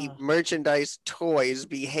Chucky merchandise toys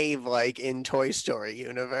behave like in Toy Story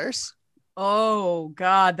universe? Oh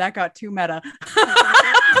God, that got too meta.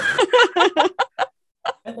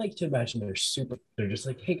 I like to imagine they're just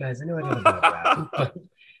like, hey guys, I know I got a bad rap.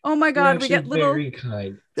 Oh my They're God, we get actually little. very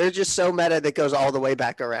kind. They're just so meta that goes all the way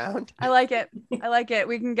back around. I like it. I like it.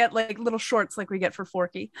 We can get like little shorts like we get for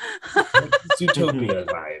Forky. Like Zootopia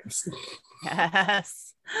vibes.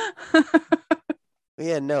 Yes.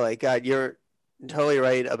 Yeah, no, like God, you're totally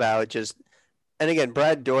right about just, and again,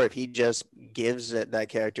 Brad Dourif, he just gives it that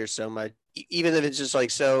character so much, even if it's just like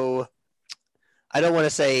so. I don't want to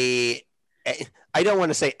say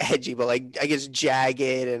edgy, but like I guess jagged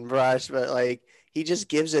and brushed, but like he just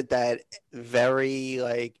gives it that very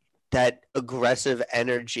like that aggressive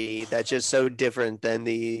energy that's just so different than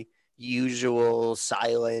the usual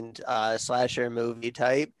silent slasher movie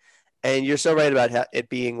type. And you're so right about it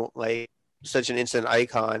being like such an instant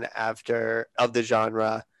icon of the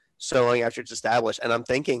genre so long after it's established. And I'm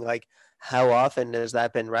thinking like, how often has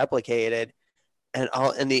that been replicated? And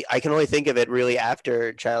I can only think of it really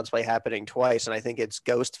after Child's Play happening twice, and I think it's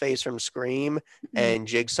Ghostface from Scream and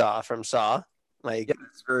Jigsaw from Saw. Like, yeah,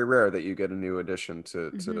 it's very rare that you get a new addition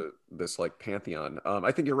to this like pantheon.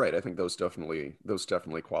 I think you're right. I think those definitely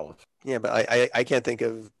qualify. Yeah, but I can't think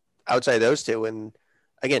of outside those two. And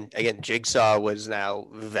again, Jigsaw was now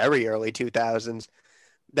very early 2000s.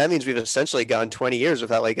 That means we've essentially gone 20 years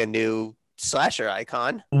without like a new slasher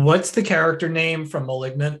icon. What's the character name from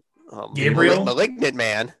Malignant? Gabriel? Malignant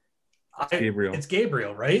Man. Gabriel. It's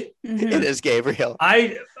Gabriel, right? It is Gabriel.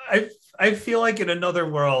 I feel like in another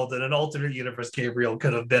world, in an alternate universe, Gabriel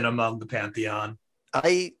could have been among the pantheon.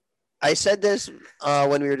 I said this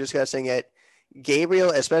when we were discussing it.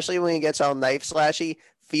 Gabriel, especially when he gets all knife slashy,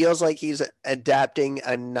 feels like he's adapting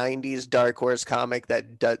a 90s Dark Horse comic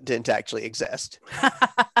that didn't actually exist.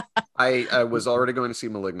 I was already going to see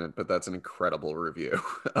Malignant, but that's an incredible review.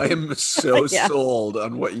 I am so sold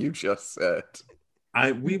on what you just said.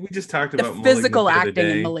 We just talked The about physical Malignant the other acting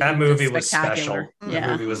in day. Malignant That movie is was special. spectacular. That Yeah.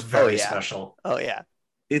 movie was very special. Oh yeah.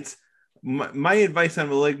 It's my advice on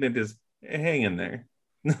Malignant is hang in there.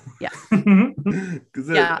 Yeah. Because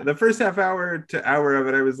Yeah. the first half hour to hour of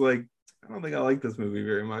it, I was like, I don't think I like this movie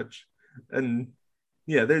very much. And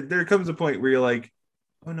yeah, there comes a point where you're like,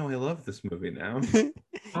 oh no, I love this movie now.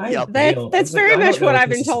 That's very much what I've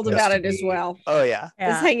been told about it as well. Oh yeah.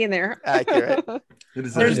 Just hang in there. Accurate. It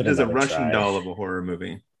is There's a another Russian try. doll of a horror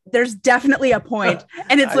movie. There's definitely a point,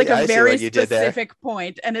 and it's like I a see very what you did there. specific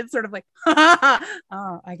point, and it's sort of like,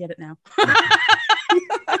 oh, I get it now.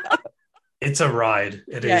 It's a ride.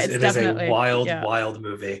 It Yeah, is. it's It is a definitely- wild, yeah. wild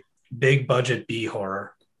movie. Big budget B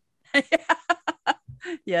horror.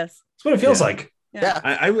 Yes. That's what it feels Yeah. like. Yeah.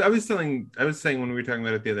 I was saying when we were talking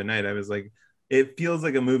about it the other night, I was like, it feels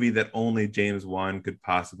like a movie that only James Wan could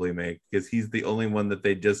possibly make, because he's the only one that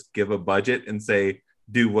they just give a budget and say,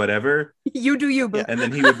 do whatever. You do you, boo. And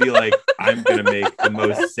then he would be like, I'm going to make the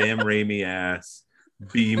most Sam Raimi ass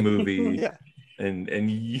B movie. Yeah. And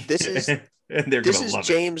This is- and they're This going to is love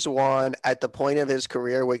James Wan at the point of his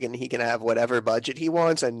career where he can have whatever budget he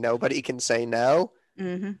wants and nobody can say no.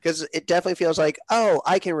 Mhm. Because it definitely feels like, oh,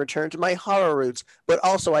 I can return to my horror roots, but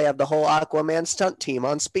also I have the whole Aquaman stunt team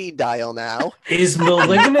on speed dial now. Is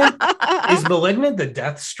Malignant the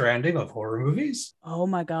Death Stranding of horror movies? Oh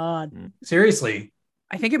my God. Seriously,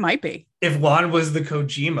 I think it might be. if Juan was the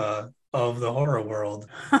Kojima of the horror world,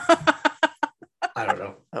 I don't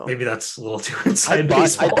know. Oh. Maybe that's a little too I inside bought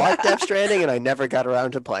baseball. Death Stranding and I never got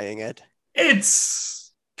around to playing it.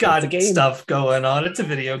 It's got It's a game. stuff going on. It's a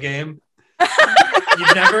video game.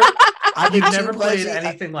 You've never played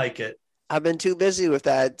anything like it. I've been too busy with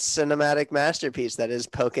that cinematic masterpiece that is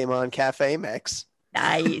Pokemon Cafe Mix,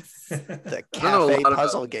 Nice. the I don't know a cafe lot about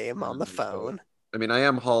puzzle it. game on the phone. I mean, I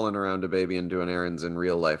am hauling around a baby and doing errands in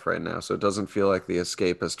real life right now, so it doesn't feel like the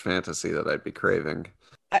escapist fantasy that I'd be craving.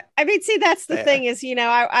 I mean, see, that's the Yeah. thing is,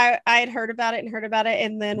 I had heard about it,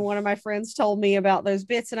 and then one of my friends told me about those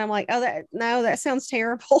bits, and I'm like, oh, that sounds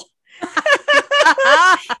terrible.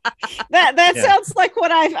 that Yeah. sounds like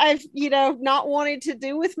what I've not wanted to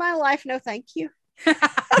do with my life. No, thank you.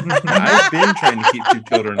 I've been trying to keep 2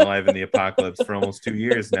 children alive in the apocalypse for almost 2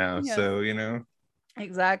 years now. Yeah. So,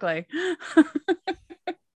 Exactly.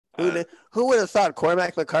 Who would have thought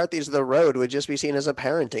Cormac McCarthy's The Road would just be seen as a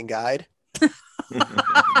parenting guide?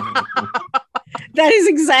 That is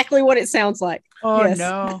exactly what it sounds like. Oh Yes.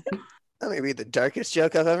 no. That may be the darkest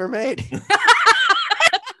joke I've ever made.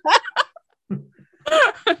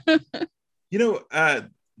 You know,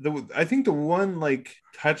 I think the one like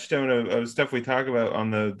touchstone of stuff we talk about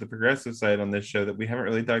on the progressive side on this show that we haven't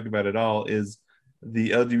really talked about at all is the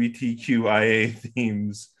LGBTQIA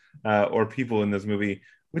themes or people in this movie,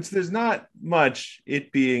 which there's not much,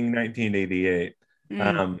 it being 1988.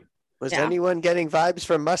 Was anyone getting vibes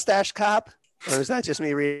from Mustache Cop? Or is that just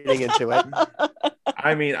me reading into it?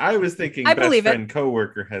 I mean, I was thinking I best believe it. friend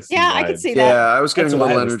coworker has some Yeah, I vibes. can see that. Yeah, I was getting That's a what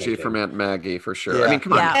little I was energy thinking. from Aunt Maggie for sure. Yeah. I mean,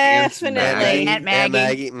 come on, Yeah. Aunt Definitely. Aunt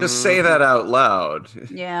Maggie. Just say that out loud.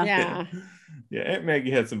 Yeah. Yeah. Yeah, Aunt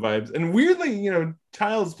Maggie had some vibes. And weirdly, you know,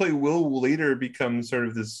 Child's Play will later become sort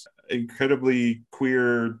of this incredibly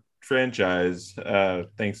queer franchise,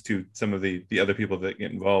 thanks to some of the other people that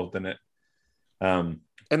get involved in it.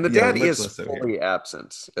 And the Yeah, dad let's is listen fully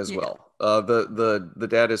absent as Yeah. well. The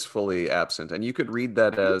dad is fully absent, and you could read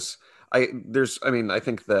that as I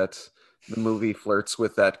think that the movie flirts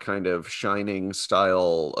with that kind of Shining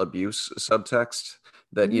style abuse subtext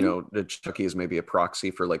that you know that Chucky is maybe a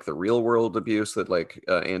proxy for like the real world abuse that like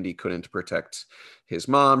Andy couldn't protect his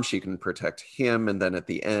mom, she can protect him, and then at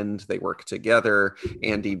the end they work together.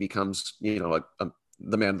 Andy becomes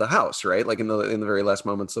the man of the house, right? Like in the very last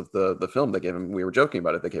moments of the film, they gave him, we were joking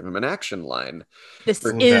about it, they gave him an action line. This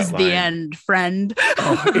What was is that the line? end, friend.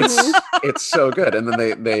 It's so good. And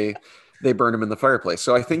then they burn him in the fireplace.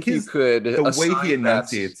 So I think you could The way assign he that-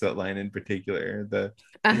 enunciates that line in particular, this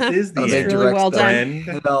is the Oh, they end, really well done.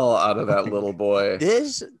 friend. hell out of that little boy.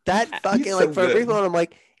 That fucking so like for a good. brief moment, I'm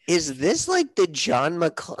like, is this like the John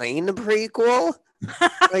McClane prequel?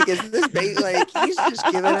 Like, is this like he's just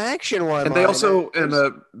giving action one? And they also,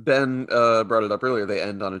 and Ben brought it up earlier, they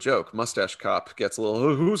end on a joke. Mustache Cop gets a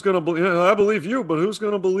little, who's gonna believe? I believe you, but who's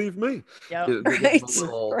gonna believe me? Yep. It's a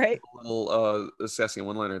Right. little sassy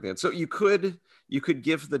one-liner at the end. So you could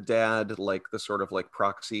give the dad like the sort of like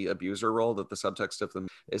proxy abuser role, that the subtext of them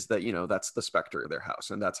is that, you know, that's the specter of their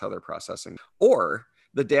house and that's how they're processing. Or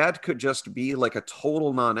the dad could just be like a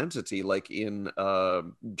total non-entity, like in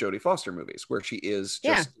Jodie Foster movies, where she is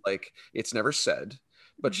just like, it's never said,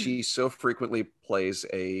 but she so frequently plays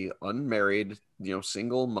a unmarried,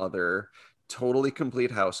 single mother, totally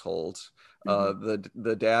complete household.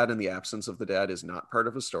 The dad and the absence of the dad is not part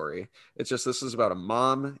of a story. It's just, this is about a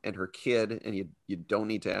mom and her kid, and you don't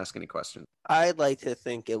need to ask any questions. I'd like to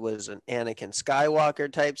think it was an Anakin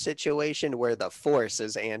Skywalker type situation where the Force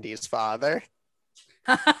is Andy's father.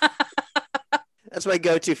 That's my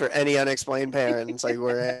go-to for any unexplained parents. Like,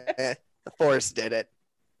 where the Force did it.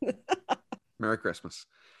 Merry Christmas.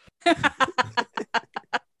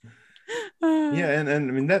 Yeah, and I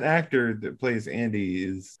mean that actor that plays Andy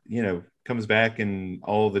is, comes back in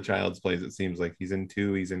all the Child's Plays. It seems like he's in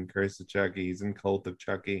 2, he's in Curse of Chucky, he's in Cult of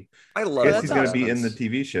Chucky. I I love guess that. he's going to be in the happens.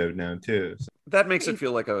 TV show now too. So. That makes it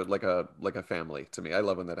feel like a family to me. I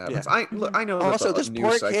love when that happens. Yeah. I know Also, that this the new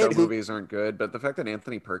poor Psycho kid who- movies aren't good, but the fact that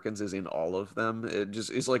Anthony Perkins is in all of them, it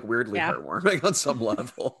just is like weirdly Yeah. heartwarming on some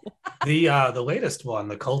level. The latest one,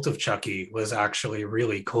 The Cult of Chucky, was actually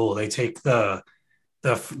really cool. They take the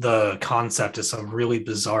concept to some really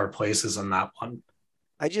bizarre places in that one.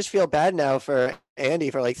 I just feel bad now for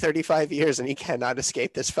Andy for like 35 years, and he cannot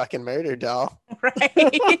escape this fucking murder doll.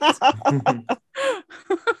 Right.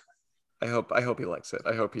 I hope he likes it.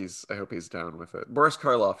 I hope he's down with it. Boris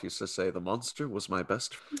Karloff used to say, "The monster was my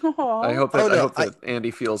best friend." I hope that Oh, no, I hope that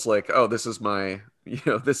Andy feels like, oh, this is my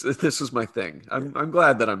this is my thing. I'm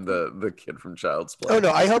glad that I'm the kid from Child's Play. Oh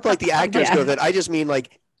no, I hope like the actors Yeah. go that. I just mean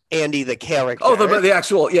like Andy the character. Oh, the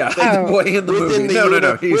actual like Oh. the boy in the within movie. the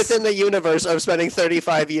No. He's, within the universe of spending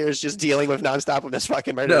 35 years just dealing with nonstop with this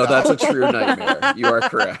fucking murder no, doll. that's a true nightmare. You are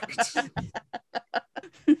correct.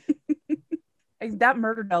 That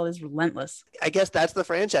murder doll is relentless. I guess that's the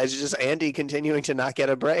franchise. It's just Andy continuing to not get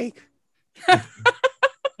a break.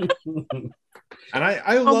 And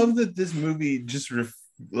I love that this movie just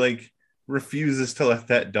refuses to let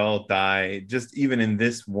that doll die. Just even in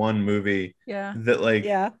this one movie, Yeah. that like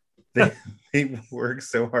Yeah. they work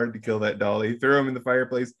so hard to kill that doll. They throw him in the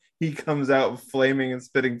fireplace. He comes out flaming and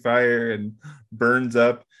spitting fire and burns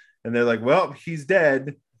up. And they're like, "Well, he's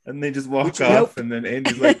dead." And they just walk off. Nope. And then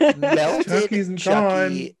Andy's like, Melted Chucky's gone.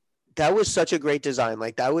 Chucky. That was such a great design.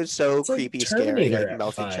 Like that was so It's like creepy, scary. Terminator Like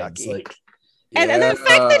melted vibes, Chucky. like, And the Yeah.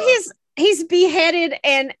 fact that he's beheaded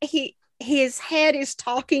and his head is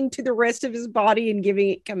talking to the rest of his body and giving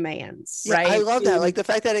it commands. Yeah, Right. I love that. Like the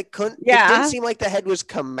fact that it couldn't. It Yeah. didn't seem like the head was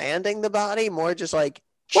commanding the body, more just like.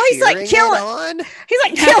 Well, he's like, cheering "Kill it it." on. He's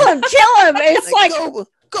like, kill him. It's like,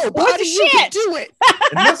 go, what body, the you can shit? do it.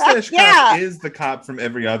 And Mustache Yeah. Cop is the cop from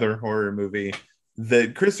every other horror movie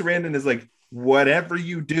that Chris Sarandon is like, whatever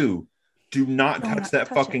you do not touch that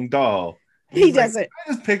fucking doll. He He's like, doesn't.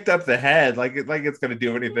 I just picked up the head like it's gonna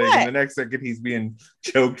do anything. What? And the next second he's being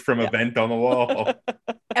choked from a vent on the wall.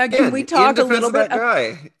 Can we talk a little bit? That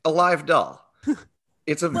guy, a live doll.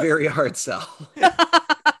 It's a very hard sell.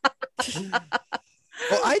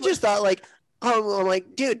 Well, I just thought like, I'm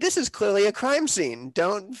like, dude, this is clearly a crime scene.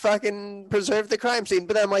 Don't fucking preserve the crime scene.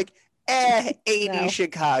 But I'm like, 80 No.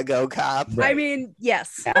 Chicago cop. I mean,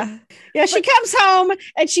 yes. Yeah, she comes home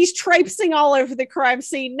and she's traipsing all over the crime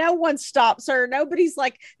scene. No one stops her. Nobody's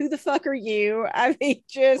like, who the fuck are you? I mean,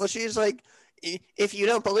 just. Well, she's like, if you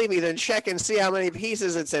don't believe me, then check and see how many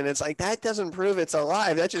pieces it's in. It's like, that doesn't prove it's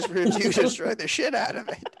alive. That just proves you destroyed the shit out of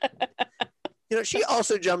it. You know, she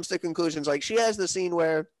also jumps to conclusions. Like, she has the scene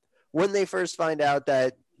where when they first find out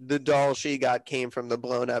that the doll she got came from the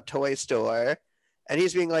blown up toy store, and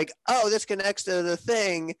he's being like, oh, this connects to the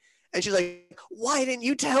thing. And she's like, why didn't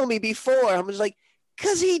you tell me before? I was like,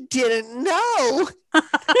 because he didn't know.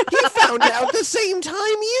 He found out the same time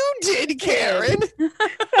you did, Karen.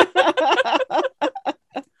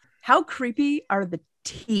 How creepy are the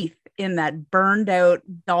teeth in that burned out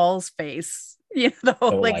doll's face? You know, my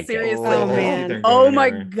like seriously. Oh, man. They're Oh going my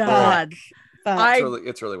everywhere. god. I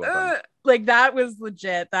It's really well done. like that was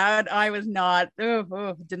legit. That I was not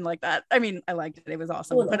didn't like that. I mean, I liked it. It was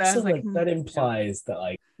awesome. Well, but I also, was like, that implies that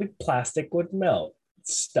like plastic would melt,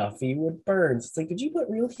 stuffy would burn. It's like, did you put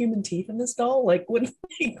real human teeth in this doll? Like, what are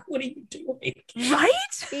you doing? right?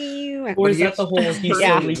 Ew. Or is that the whole he's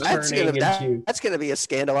Yeah, slowly that's turning into? That's gonna be a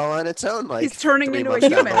scandal all on its own. Like, He's turning 3 into a months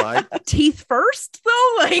down the human. line. Teeth first,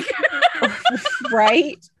 though, like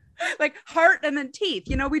Right? like heart and then teeth.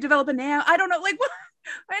 You know, we develop a nail. I don't know, like what?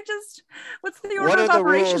 What's the order What of are the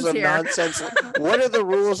operations rules of here? nonsense? What are the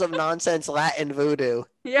rules of nonsense Latin voodoo?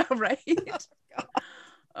 Yeah, right.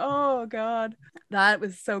 Oh god, that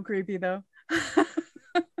was so creepy though.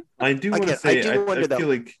 I do want to Again, say, I do wonder,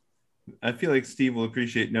 though. I feel like Steve will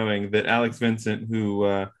appreciate knowing that Alex Vincent,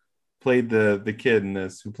 who played the kid in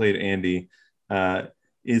this, who played Andy,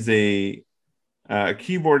 is a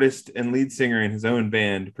keyboardist and lead singer in his own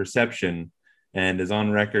band, Perception, and is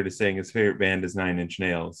on record as saying his favorite band is Nine Inch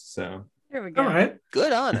Nails. So Here we go. All right.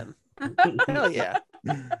 Good on him. Hell yeah.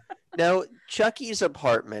 Now, Chucky's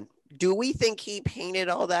apartment. Do we think he painted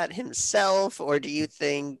all that himself, or do you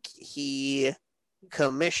think he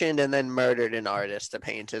commissioned and then murdered an artist to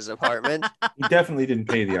paint his apartment? he definitely didn't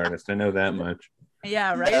pay the artist. I know that much.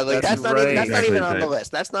 Yeah, right. Like, That's that's not right. even on the Exactly.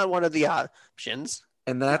 list. That's not one of the options.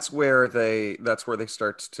 And that's where they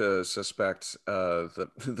start to suspect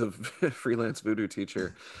the freelance voodoo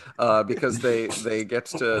teacher, because they get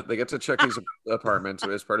to Chucky's apartment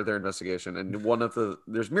as part of their investigation, and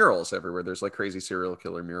there's murals everywhere. There's like crazy serial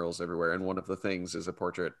killer murals everywhere, and one of the things is a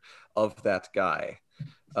portrait of that guy,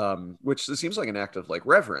 which seems like an act of like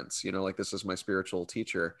reverence, you know, like this is my spiritual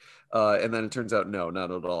teacher, and then it turns out no, not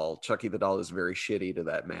at all. Chucky the doll is very shitty to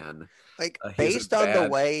that man. Like, He's a based on the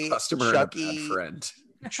bad way customer and a bad Chucky friend.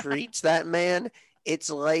 treats that man,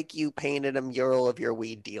 it's like you painted a mural of your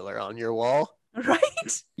weed dealer on your wall. Right?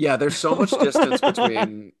 Yeah, there's so much distance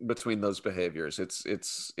between those behaviors.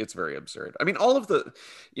 It's very absurd. I mean, all of the,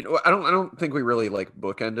 you know, I don't think we really like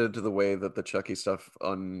bookended the way that the Chucky stuff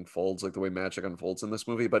unfolds, like the way magic unfolds in this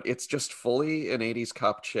movie, but it's just fully an 80s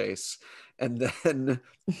cop chase, and then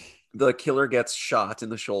the killer gets shot in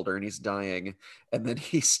the shoulder and he's dying, and then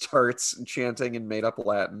he starts chanting in made up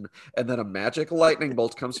Latin, and then a magic lightning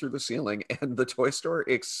bolt comes through the ceiling and the toy store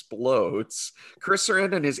explodes. Chris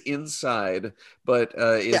Sarandon is inside, but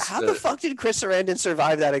How the fuck did Chris Sarandon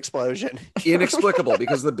survive that explosion? inexplicable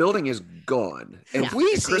because the building is gone, and Yeah.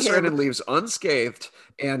 We see Chris him- Sarandon leaves unscathed,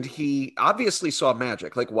 and he obviously saw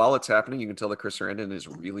magic. Like, while it's happening, you can tell that Chris Sarandon is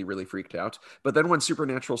really, really freaked out. But then when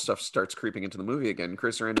supernatural stuff starts creeping into the movie again,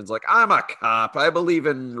 Chris Sarandon's like, I'm a cop, I believe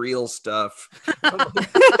in real stuff. I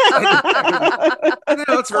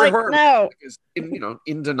know it's very Like, hard. no. Because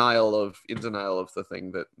in denial of the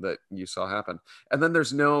thing that you saw happen. And then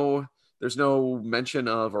there's no mention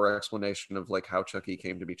of or explanation of like how Chucky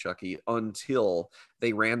came to be Chucky until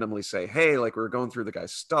they randomly say, hey, like, we're going through the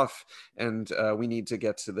guy's stuff, and we need to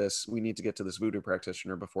get to this voodoo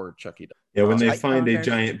practitioner before Chucky dies. Yeah, when they I- find a there's-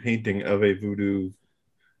 giant painting of a voodoo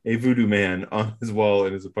man on his wall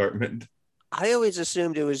in his apartment. I always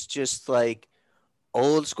assumed it was just like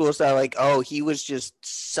old school style, like, oh, he was just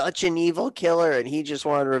such an evil killer and he just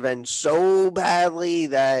wanted revenge so badly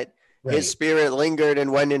that Right. his spirit lingered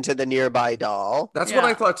and went into the nearby doll. That's what I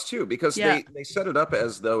Yeah. thought too, because Yeah. they set it up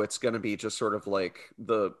as though it's going to be just sort of like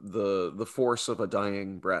the force of a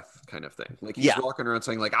dying breath kind of thing. Like he's Yeah. walking around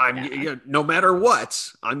saying like Yeah. no matter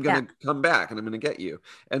what, I'm going to come back and I'm going to get you.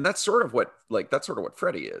 And that's sort of what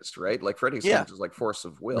Freddy is, right? Like Freddy's Yeah. just like force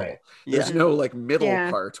of will. Right. There's no like middle Yeah.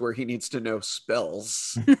 part where he needs to know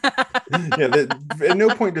spells. At no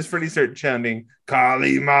point does Freddy start chanting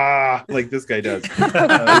Kalima like this guy does.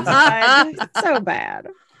 God, so bad.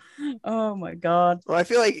 Oh my god. Well, I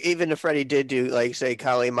feel like even if Freddy did do like say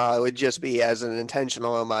Kali Ma, it would just be as an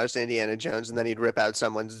intentional homage to Indiana Jones, and then he'd rip out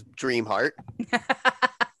someone's dream heart.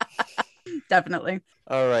 Definitely.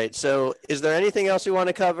 All right. So, is there anything else we want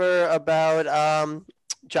to cover about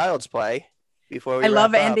Child's Play before we? I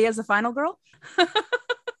love wrap up? Andy as a final girl.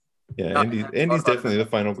 Yeah, No, Andy's definitely the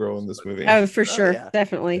final girl in this movie. Oh, for sure. yeah.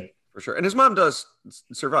 Definitely. For sure. And his mom does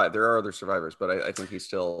survive. There are other survivors, but I think he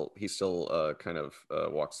still kind of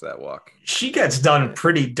walks that walk. She gets done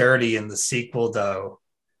pretty dirty in the sequel, though.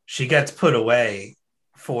 She gets put away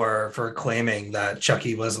for claiming that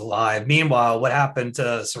Chucky was alive. Meanwhile, what happened to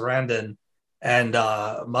Sarandon and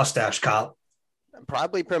Mustache Cop?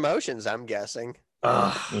 Probably promotions, I'm guessing.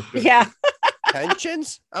 Yeah.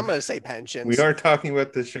 Pensions? I'm going to say pensions. We are talking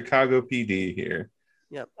about the Chicago PD here.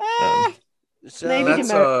 Ah, So, Maybe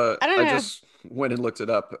That's I don't know. just went and looked it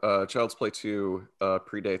up. Child's Play 2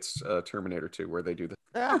 predates Terminator 2, where they do that.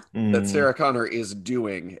 ah, That Sarah Connor is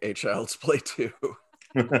doing a Child's Play 2.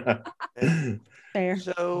 Fair.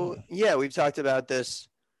 so yeah, we've talked about this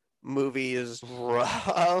movie's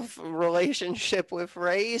rough relationship with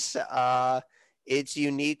race. Its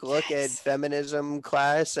unique look at Yes. feminism,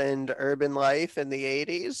 class, and urban life in the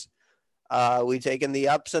 80s. We've taken the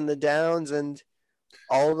ups and the downs and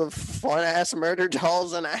all the fun ass murder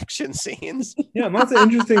dolls and action scenes. Yeah, lots of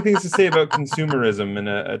interesting things to say about consumerism in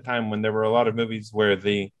a time when there were a lot of movies where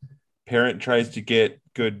the parent tries to get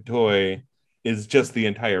good toy is just the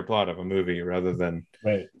entire plot of a movie rather than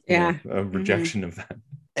Right. Yeah. a rejection of that.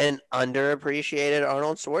 An underappreciated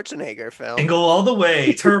Arnold Schwarzenegger film. Jingle all the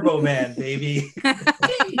way, Turbo Man, baby.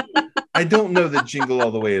 I don't know that Jingle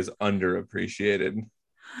All the Way is underappreciated.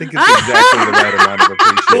 I think it's exactly the right amount of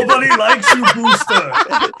appreciation. Nobody likes you, Booster.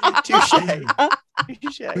 Touche.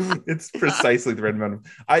 It's precisely the right amount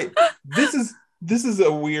of this is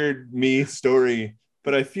a weird me story,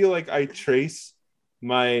 but I feel like I trace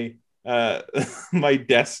my my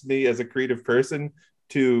destiny as a creative person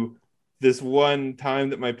to this one time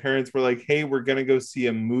that my parents were like, hey, we're gonna go see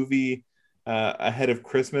a movie ahead of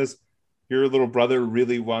Christmas. Your little brother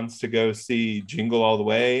really wants to go see Jingle All the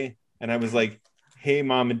Way. And I was like, hey,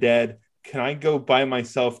 mom and dad, can I go by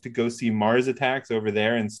myself to go see Mars Attacks over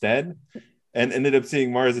there instead? And ended up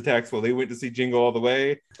seeing Mars Attacks while they went to see Jingle All the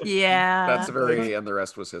Way. Yeah. That's very, and the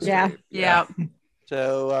rest was history. Yeah.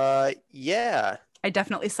 So yeah. I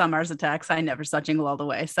definitely saw Mars Attacks. I never saw Jingle All the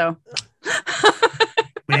Way. So I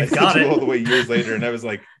We've saw got Jingle All the it. Way years later, and I was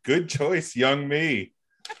like, good choice, young me.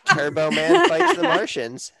 Turbo Man fights the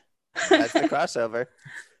Martians. That's the crossover.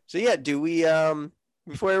 So yeah, do we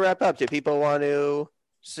before we wrap up, do people want to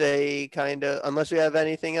say kind of, unless we have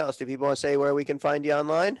anything else, do people want to say where we can find you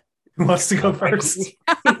online? Who wants to go first?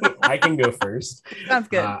 I can go first. sounds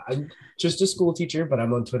good. I'm just a school teacher, but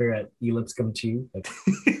I'm on Twitter at elipscom2. Like,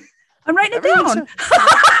 I'm writing it Everyone's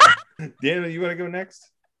down. Daniel, you want to go next?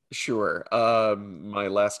 Sure. My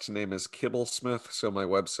last name is Kibblesmith, so my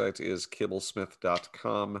website is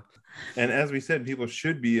kibblesmith.com. And as we said, people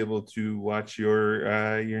should be able to watch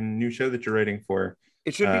your new show that you're writing for.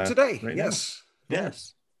 It should be today. right now. Yes.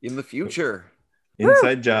 Yes. In the future.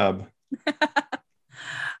 Inside Job.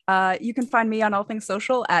 You can find me on all things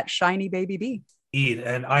social at Shiny Baby B.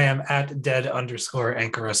 And I am at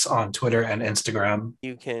dead_Anchorus on Twitter and Instagram.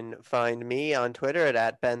 You can find me on Twitter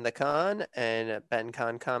at BenTheCon and at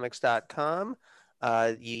BenConComics.com.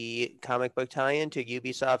 The comic book tie-in to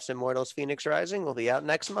Ubisoft's Immortals Phoenix Rising will be out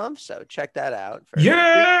next month, so check that out. For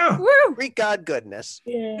Yeah! Woo! Greek God goodness.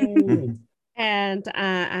 yay. And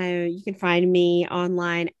you can find me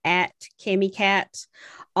online at KimmyCat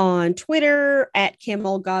on Twitter, at Kim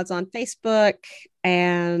Old Gods on Facebook.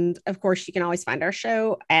 And of course, you can always find our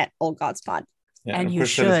show at Old Gods Pod. Yeah, And of you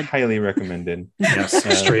course, that should. is highly recommended. Yes,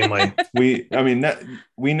 extremely.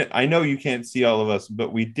 I know you can't see all of us,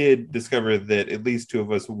 but we did discover that at least two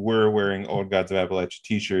of us were wearing Old Gods of Appalachia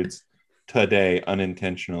t-shirts today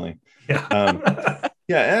unintentionally. Yeah.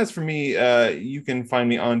 Yeah, as for me, you can find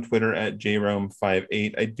me on Twitter at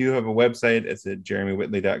jrome58. I do have a website. It's at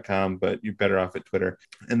jeremywhitley.com, but you're better off at Twitter.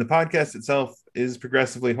 And the podcast itself is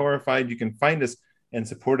Progressively Horrified. You can find us and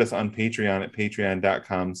support us on Patreon at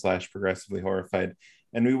patreon.com/progressivelyhorrified.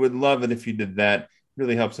 And we would love it if you did that. It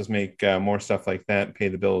really helps us make more stuff like that, pay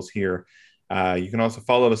the bills here. You can also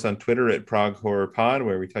follow us on Twitter at Prague Horror Pod,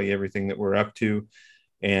 where we tell you everything that we're up to.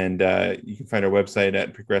 And you can find our website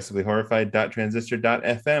at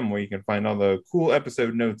progressivelyhorrified.transistor.fm, where you can find all the cool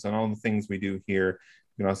episode notes on all the things we do here.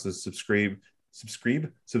 You can also subscribe,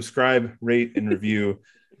 rate, and review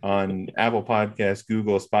on Apple Podcasts,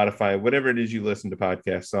 Google, Spotify, whatever it is you listen to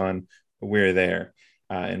podcasts on. We're there.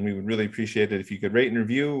 And we would really appreciate it if you could rate and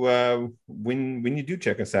review when you do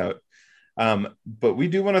check us out. But we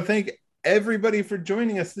do want to thank everybody for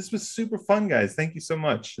joining us. This was super fun, guys. Thank you so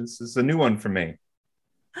much. This is a new one for me.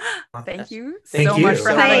 Thank you Thank so you. much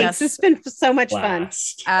for having Thanks. us. It's been so much fun.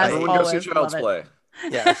 Blast. As Everyone go see always, Child's love it. Play.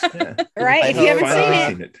 Yes. Right? If you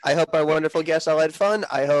haven't seen it. I hope our wonderful guests all had fun.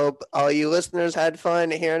 I hope all you listeners had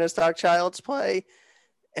fun hearing us talk Child's Play.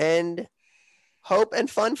 And hope and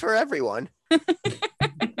fun for everyone.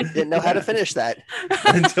 Didn't know how to finish that.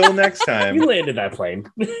 Until next time. You landed that plane.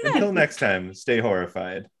 Until next time, stay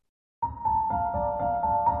horrified.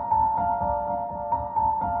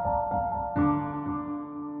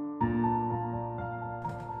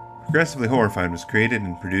 Progressively Horrified was created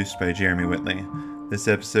and produced by Jeremy Whitley. This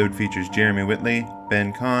episode features Jeremy Whitley,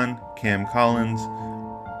 Ben Kahn, Cam Collins,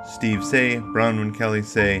 Steve Say, Bronwyn Kelly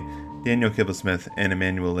Say, Daniel Kibblesmith, and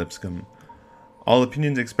Emmanuel Lipscomb. All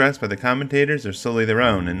opinions expressed by the commentators are solely their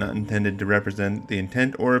own and not intended to represent the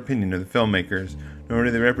intent or opinion of the filmmakers, nor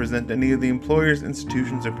do they represent any of the employers,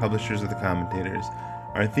 institutions, or publishers of the commentators.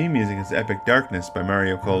 Our theme music is Epic Darkness by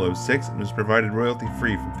Mario Colo 6 and was provided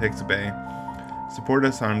royalty-free from Pixabay. Support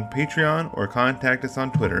us on Patreon or contact us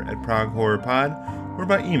on Twitter at Prague Horror Pod or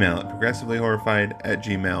by email at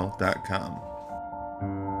progressivelyhorrified@gmail.com.